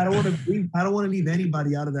 All right. I don't want to leave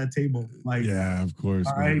anybody out of that table. Like, yeah, of course.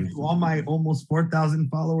 All right. To all my almost 4,000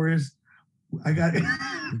 followers, I got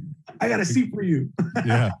a seat for you.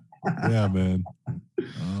 Yeah, man.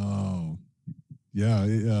 Oh,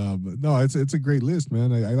 yeah. But no, it's a great list,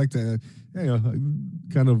 man. I like to,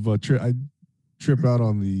 kind of I trip out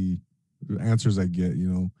on the answers I get,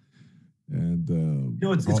 and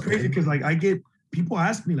it's crazy because like I get people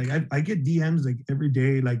ask me, like I get DMs like every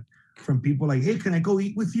day, like from people like, hey, can I go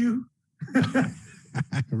eat with you?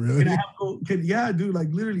 Really? Yeah, dude. Like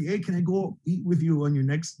literally, hey, can I go eat with you on your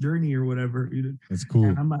next journey or whatever? That's cool.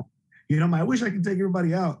 And I'm like, I wish I could take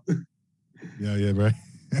everybody out. Yeah, right.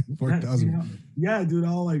 4,000. Yeah, dude.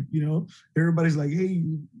 All like, everybody's like, hey,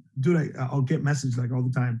 dude, I'll get messages like all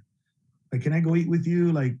the time. Like, can I go eat with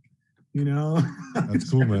you? Like, That's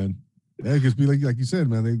cool, man. Yeah, because like you said,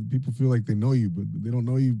 man, people feel like they know you, but they don't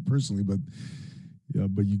know you personally. But yeah,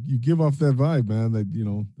 but you give off that vibe, man. That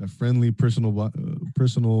that friendly, personable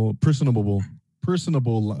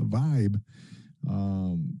vibe,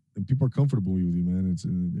 and people are comfortable with you, man. It's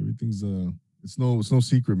everything's it's no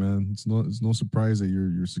secret, man. It's no surprise that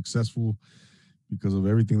you're successful because of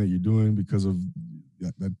everything that you're doing, because of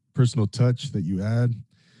that personal touch that you add.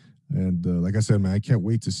 And like I said, man, I can't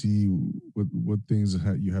wait to see what things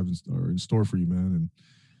you have are in store for you, man.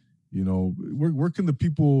 And where can the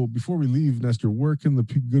people, before we leave, Nestor, where can the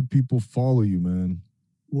good people follow you, man?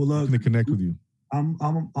 Well, look, can they connect with you? I'm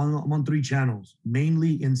on 3 channels,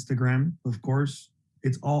 mainly Instagram, of course.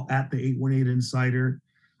 It's all at the 818 Insider.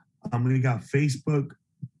 We got Facebook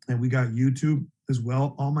and we got YouTube as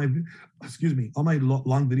well. All my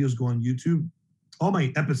long videos go on YouTube. All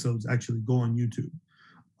my episodes actually go on YouTube.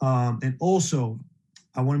 And also,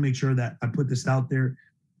 I want to make sure that I put this out there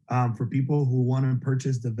for people who want to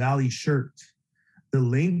purchase the Valley shirt. The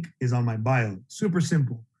link is on my bio. Super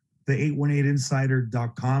simple.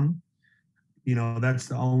 The818insider.com. You know, that's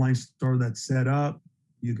the online store that's set up.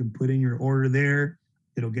 You can put in your order there.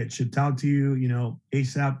 It'll get shipped out to you, you know,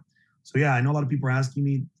 ASAP. So yeah, I know a lot of people are asking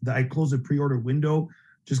me that I closed the pre-order window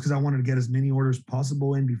just because I wanted to get as many orders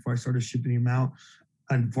possible in before I started shipping them out.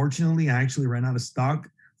 Unfortunately, I actually ran out of stock.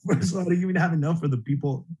 So I didn't even have enough for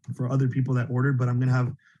other people that ordered, but I'm going to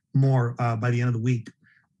have more by the end of the week.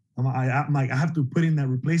 I'm like, I have to put in that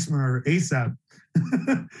replacement order ASAP.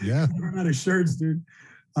 Yeah. I ran out of shirts, dude.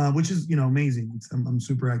 Which is, you know, amazing. I'm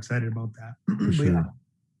super excited about that. For sure.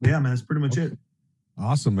 Yeah, man, that's pretty much it.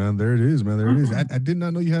 Awesome, man. There it is, man. There it is. I did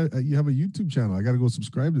not know you have a YouTube channel. I got to go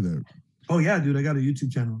subscribe to that. Oh yeah, dude. I got a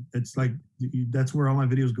YouTube channel. It's like that's where all my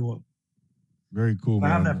videos go up. Very cool, man.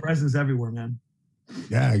 I have that presence everywhere, man.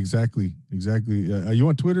 Yeah, exactly. Are you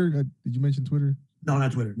on Twitter? Did you mention Twitter? No,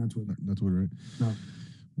 not Twitter. Not Twitter, right? No.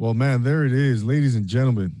 Well, man, there it is, ladies and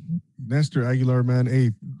gentlemen. Nestor Aguilar, man.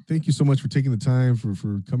 Hey, thank you so much for taking the time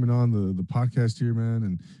for coming on the podcast here, man.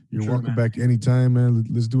 And you're welcome back anytime, man.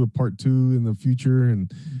 Let's do a part 2 in the future.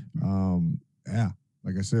 And yeah,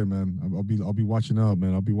 like I said, man, I'll be watching out,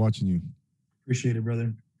 man. I'll be watching you. Appreciate it,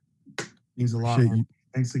 brother. Means a lot.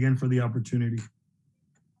 Thanks again for the opportunity.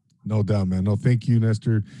 No doubt, man. No, thank you,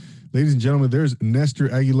 Nestor. Ladies and gentlemen, there's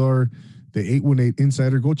Nestor Aguilar, the 818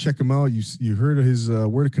 Insider. Go check him out. You heard of his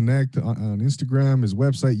Where to Connect on Instagram, his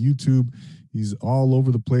website, YouTube. He's all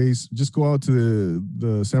over the place. Just go out to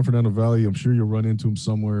the San Fernando Valley. I'm sure you'll run into him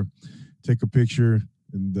somewhere. Take a picture,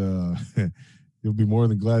 and you'll be more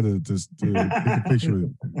than glad to take a picture with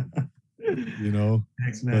him. You know,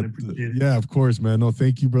 thanks, man. Appreciate it. Yeah, of course, man. No,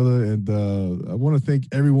 thank you, brother. And I want to thank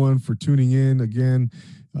everyone for tuning in again.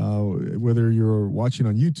 Whether you're watching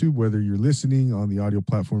on YouTube, whether you're listening on the audio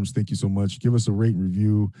platforms, thank you so much. Give us a rate and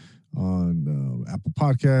review on Apple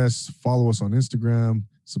Podcasts. Follow us on Instagram.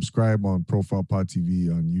 Subscribe on Profile Pod TV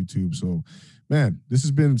on YouTube. So, man, this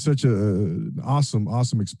has been such an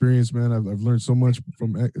awesome experience, man. I've learned so much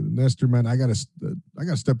from Nestor, man. I gotta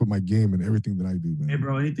step up my game in everything that I do, man. Hey,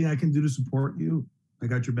 bro, anything I can do to support you, I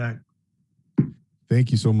got your back.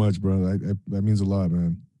 Thank you so much, bro. That means a lot,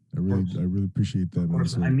 man. I really appreciate that, man.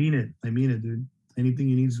 So, I mean it, dude. Anything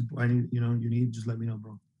you need, you need, just let me know,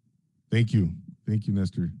 bro. Thank you,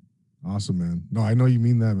 Nestor. Awesome, man. No, I know you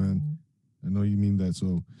mean that, man. I know you mean that.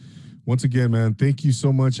 So, once again, man, thank you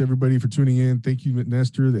so much, everybody, for tuning in. Thank you,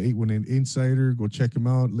 Nestor, the 818 Insider. Go check him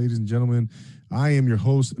out, ladies and gentlemen. I am your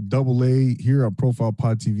host, Double A, here on Profile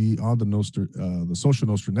Pod TV on the Social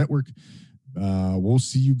Nostra Network. We'll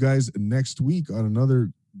see you guys next week on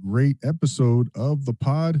another great episode of the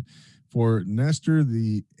pod. For Nestor,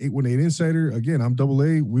 the 818 Insider, again, I'm Double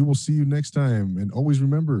A. We will see you next time. And always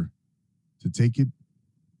remember to take it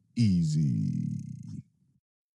easy.